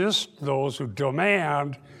 resist those who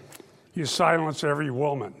demand you silence every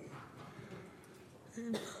woman.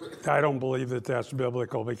 I don't believe that that's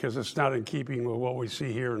biblical because it's not in keeping with what we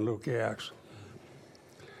see here in Luke Acts.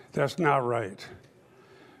 That's not right.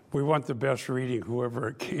 We want the best reading, whoever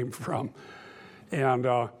it came from. And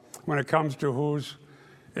when it comes to whose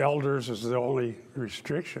elders is the only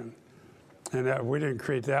restriction, and that we didn't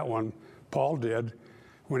create that one, Paul did,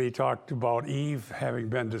 when he talked about Eve having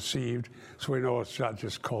been deceived, so we know it's not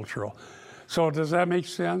just cultural. So does that make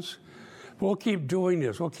sense? We'll keep doing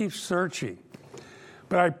this. We'll keep searching.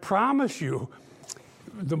 But I promise you,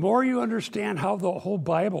 the more you understand how the whole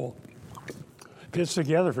Bible fits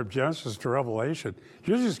together from Genesis to Revelation,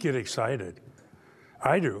 you'll just get excited.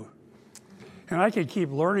 I do. And I can keep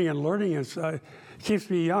learning and learning. It keeps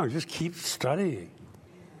me young. Just keep studying.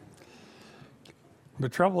 The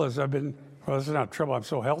trouble is well, this is not trouble. I'm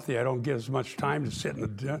so healthy, I don't get as much time to sit in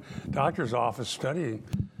the doctor's office studying.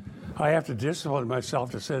 I have to discipline myself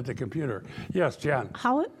to sit at the computer. Yes, Jan.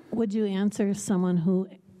 How would you answer someone who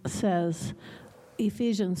says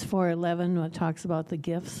Ephesians 4:11, what talks about the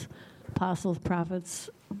gifts, apostles, prophets,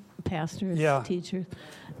 pastors, teachers?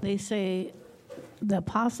 They say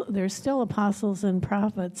there's still apostles and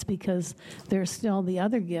prophets because there's still the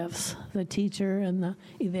other gifts, the teacher and the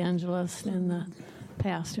evangelist and the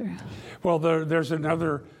pastor. Well, there's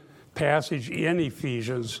another passage in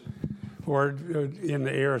Ephesians where in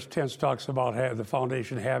the aorist tense talks about the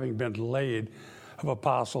foundation having been laid of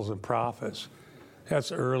apostles and prophets.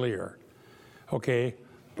 That's earlier, okay?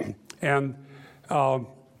 And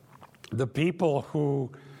the people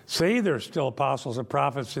who say they're still apostles and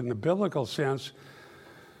prophets in the biblical sense,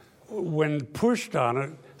 when pushed on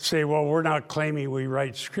it, say, well, we're not claiming we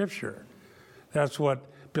write Scripture. That's what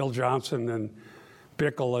Bill Johnson and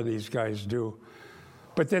Bickle and these guys do.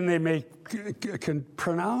 But then they make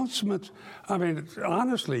pronouncements. I mean,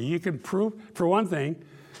 honestly, you can prove, for one thing,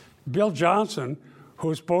 Bill Johnson,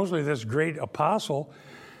 who's supposedly this great apostle,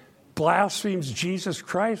 blasphemes Jesus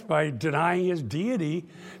Christ by denying his deity,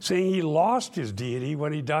 saying he lost his deity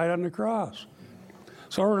when he died on the cross.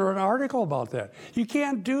 So I wrote an article about that. You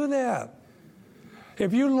can't do that.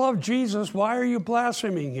 If you love Jesus, why are you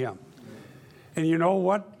blaspheming him? And you know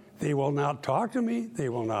what? They will not talk to me. They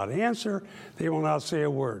will not answer. They will not say a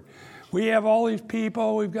word. We have all these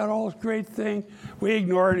people. We've got all this great thing. We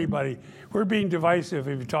ignore anybody. We're being divisive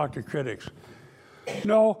if you talk to critics.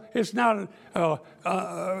 No, it's not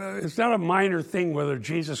a minor thing whether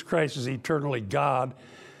Jesus Christ is eternally God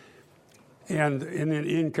and in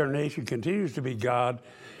the incarnation continues to be God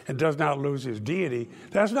and does not lose his deity.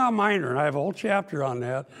 That's not minor, and I have a whole chapter on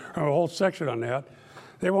that, or a whole section on that.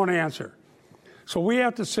 They won't answer. So we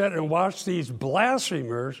have to sit and watch these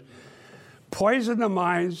blasphemers poison the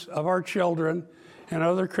minds of our children and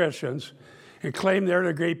other Christians and claim they're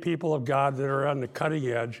the great people of God that are on the cutting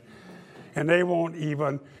edge, and they won't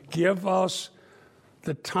even give us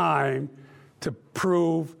the time to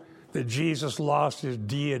prove that Jesus lost his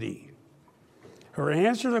deity. Or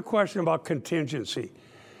answer the question about contingency.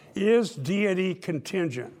 Is deity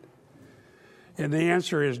contingent? And the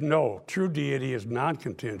answer is no. True deity is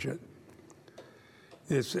non-contingent.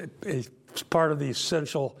 It's part of the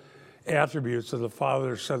essential attributes of the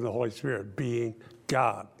Father, Son, and the Holy Spirit, being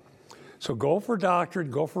God. So go for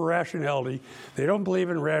doctrine, go for rationality. They don't believe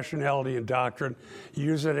in rationality and doctrine.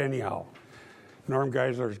 Use it anyhow. Norm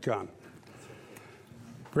Geisler's gun.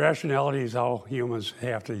 Rationality is how humans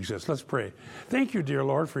have to exist. Let's pray. Thank you, dear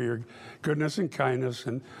Lord, for your goodness and kindness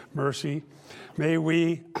and mercy. May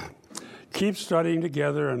we keep studying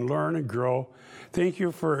together and learn and grow. Thank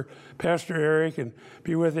you for Pastor Eric, and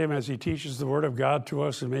be with him as he teaches the Word of God to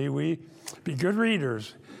us. And may we be good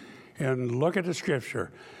readers and look at the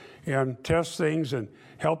Scripture and test things and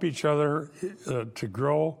help each other to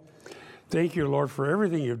grow. Thank you, Lord, for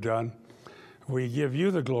everything you've done. We give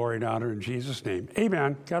you the glory and honor in Jesus' name.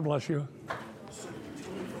 Amen. God bless you.